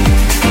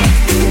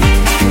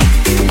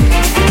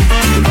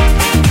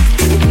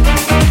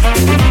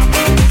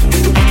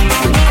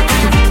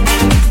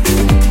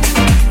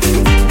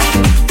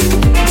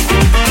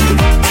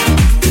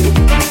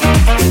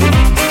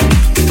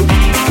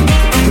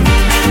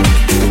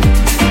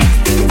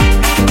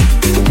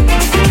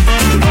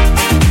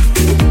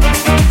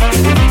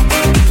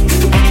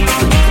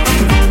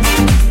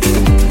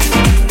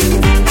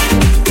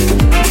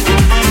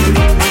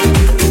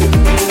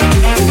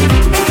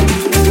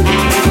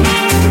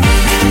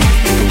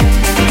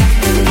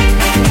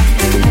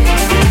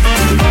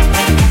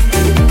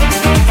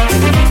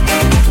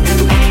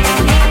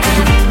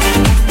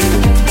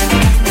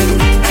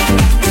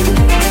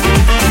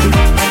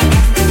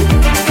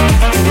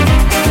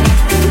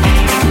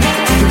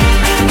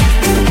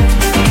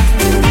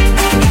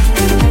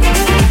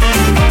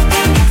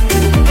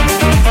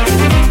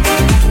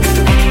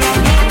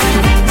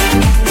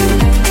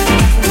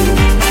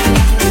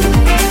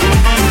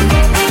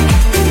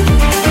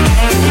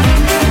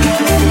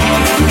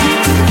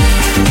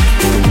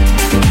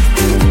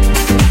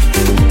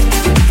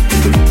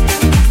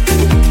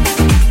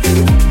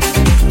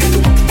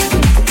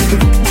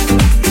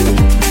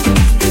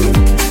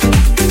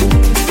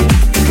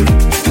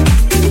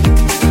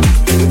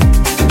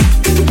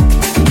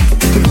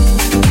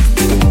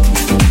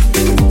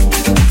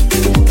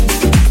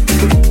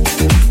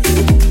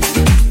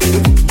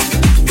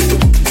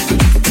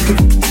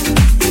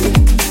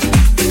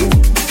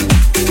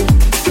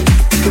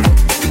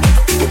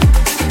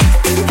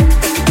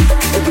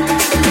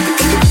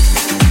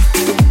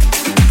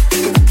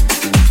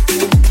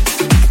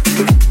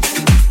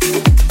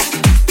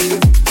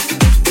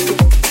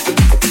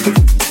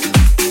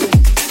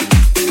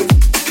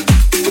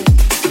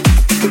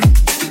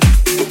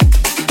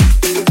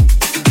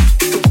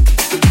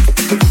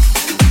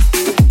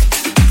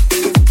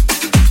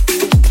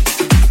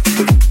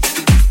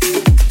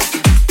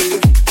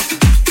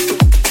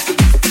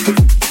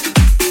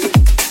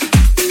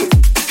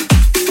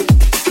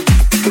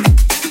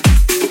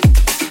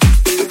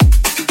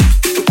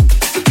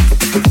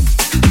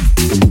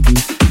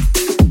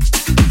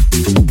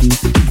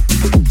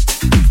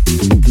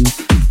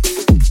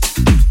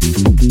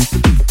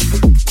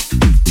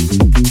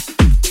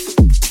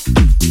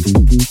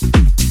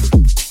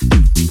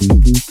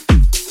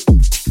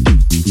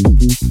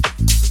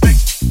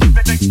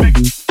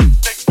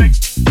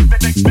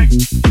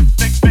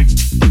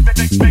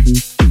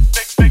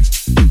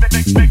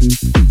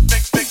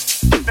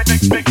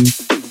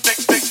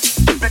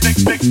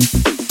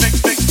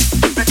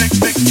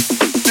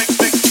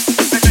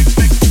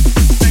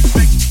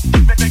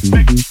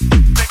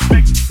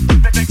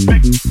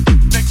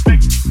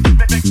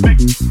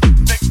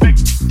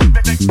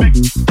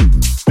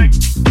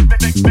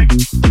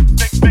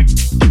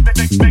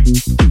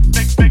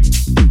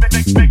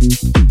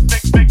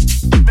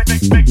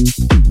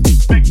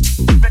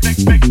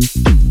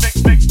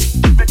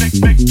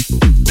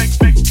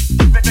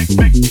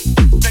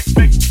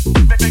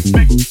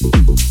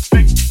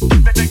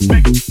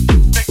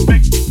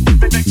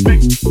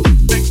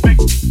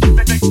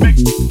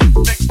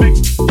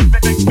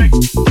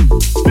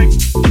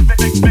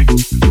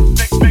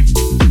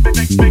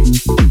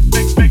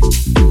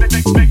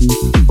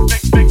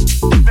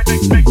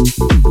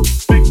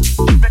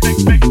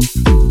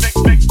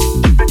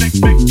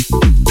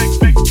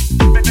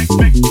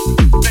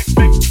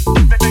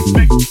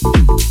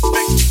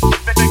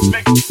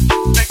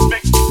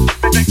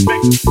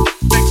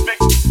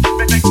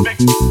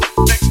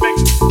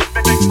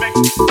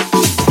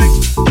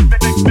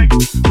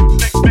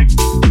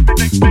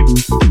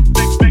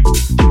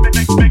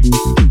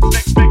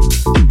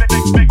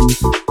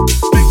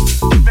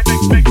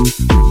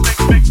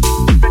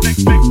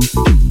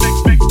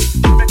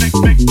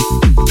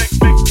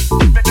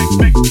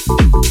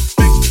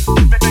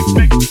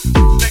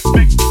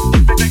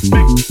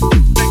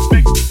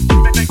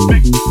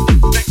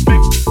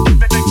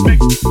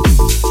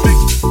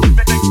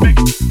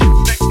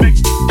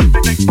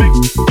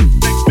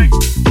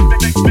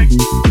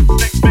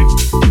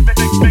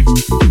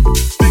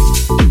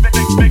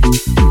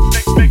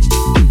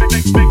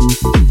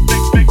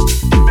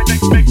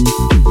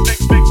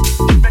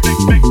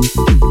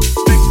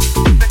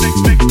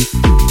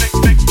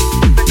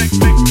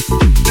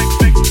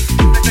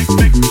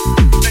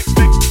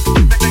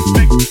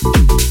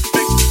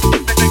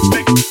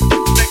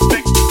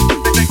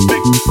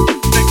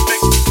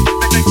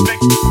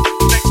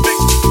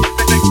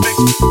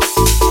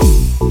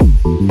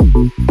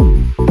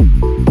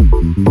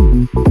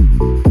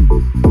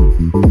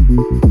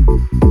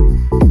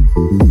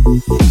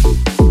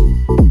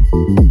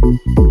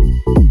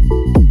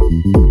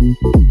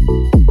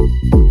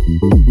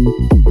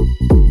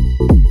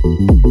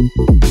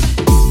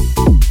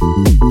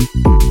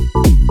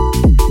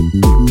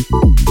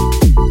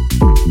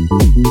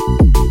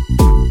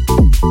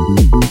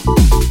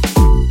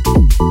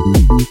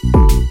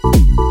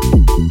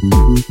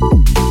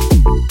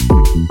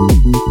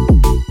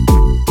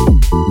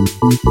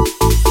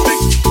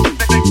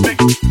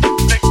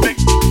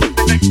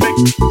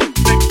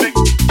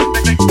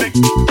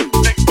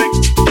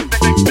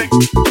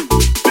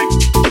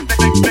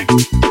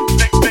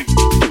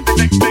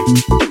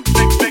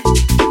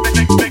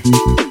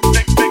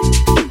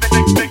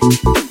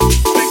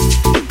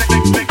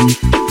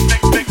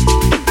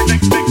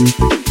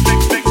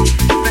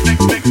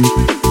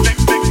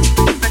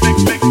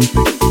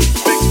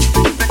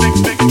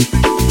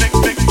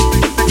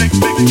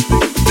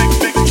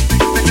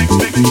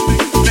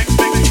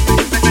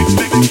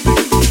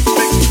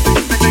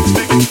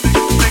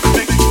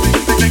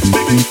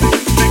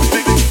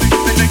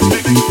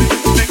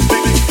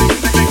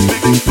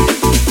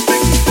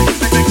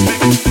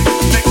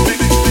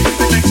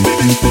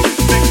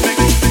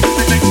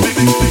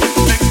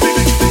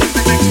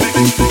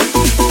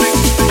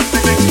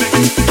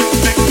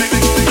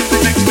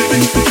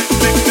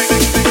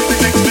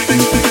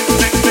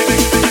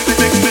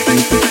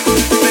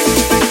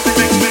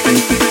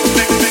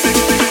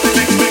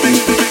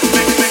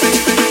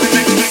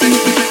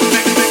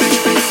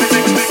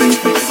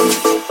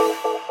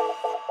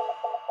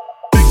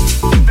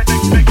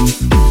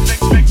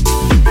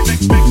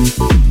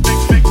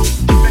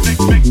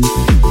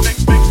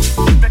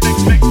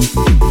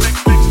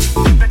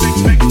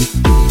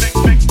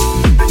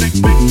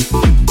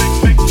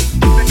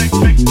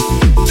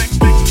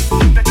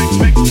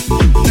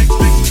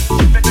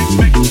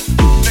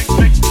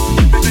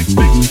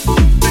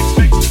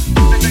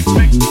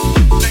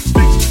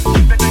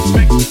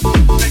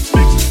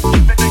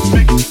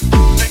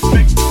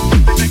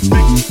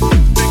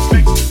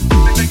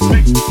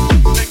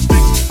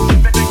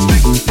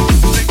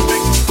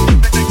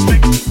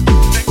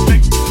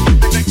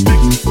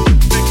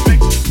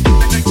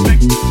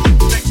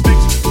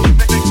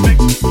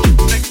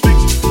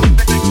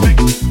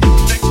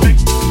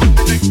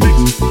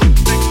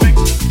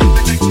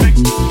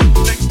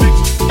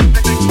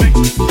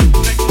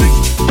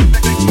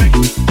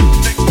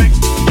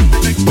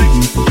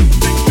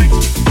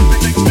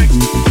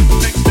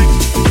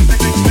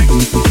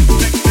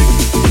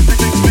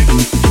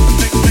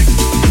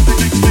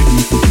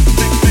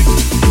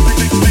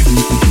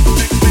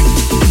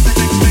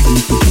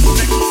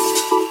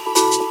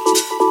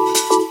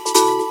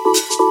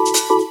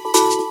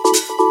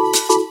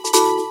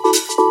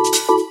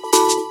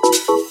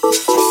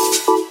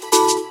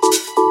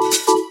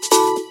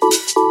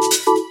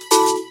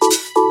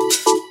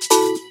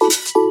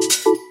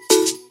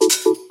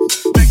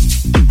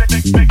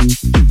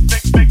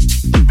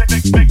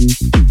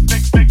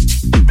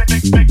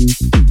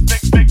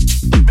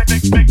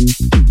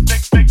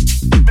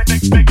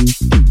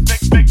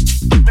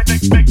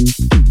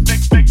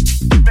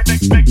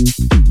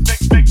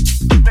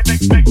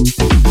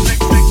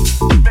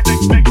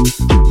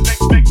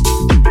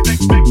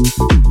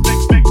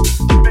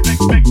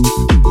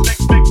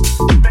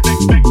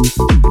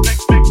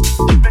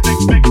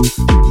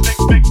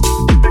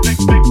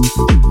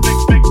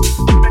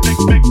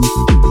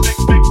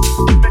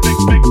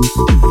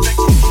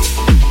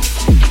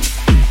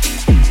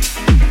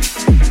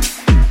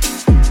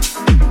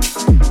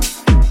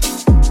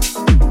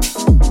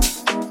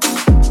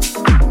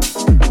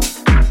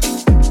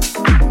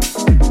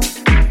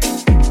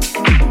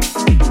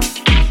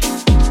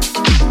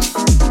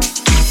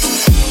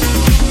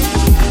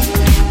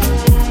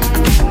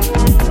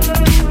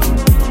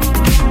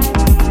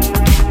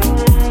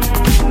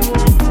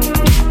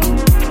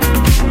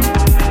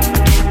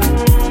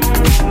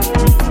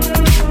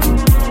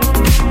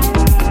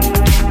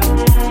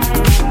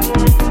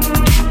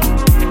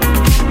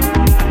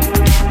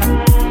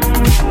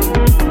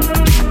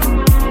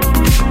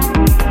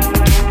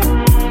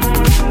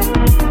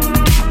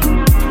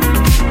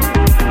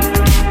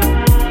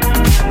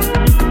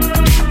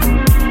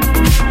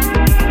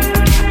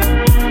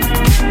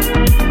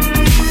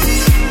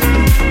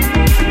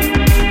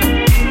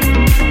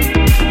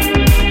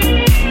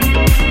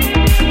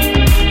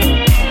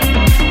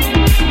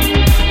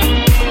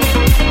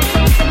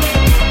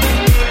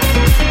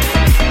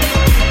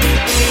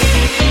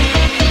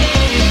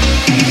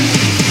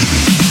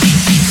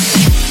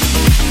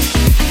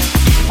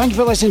 Thank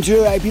you for listening to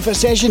Ibiza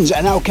Sessions,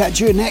 and I'll catch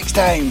you next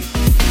time.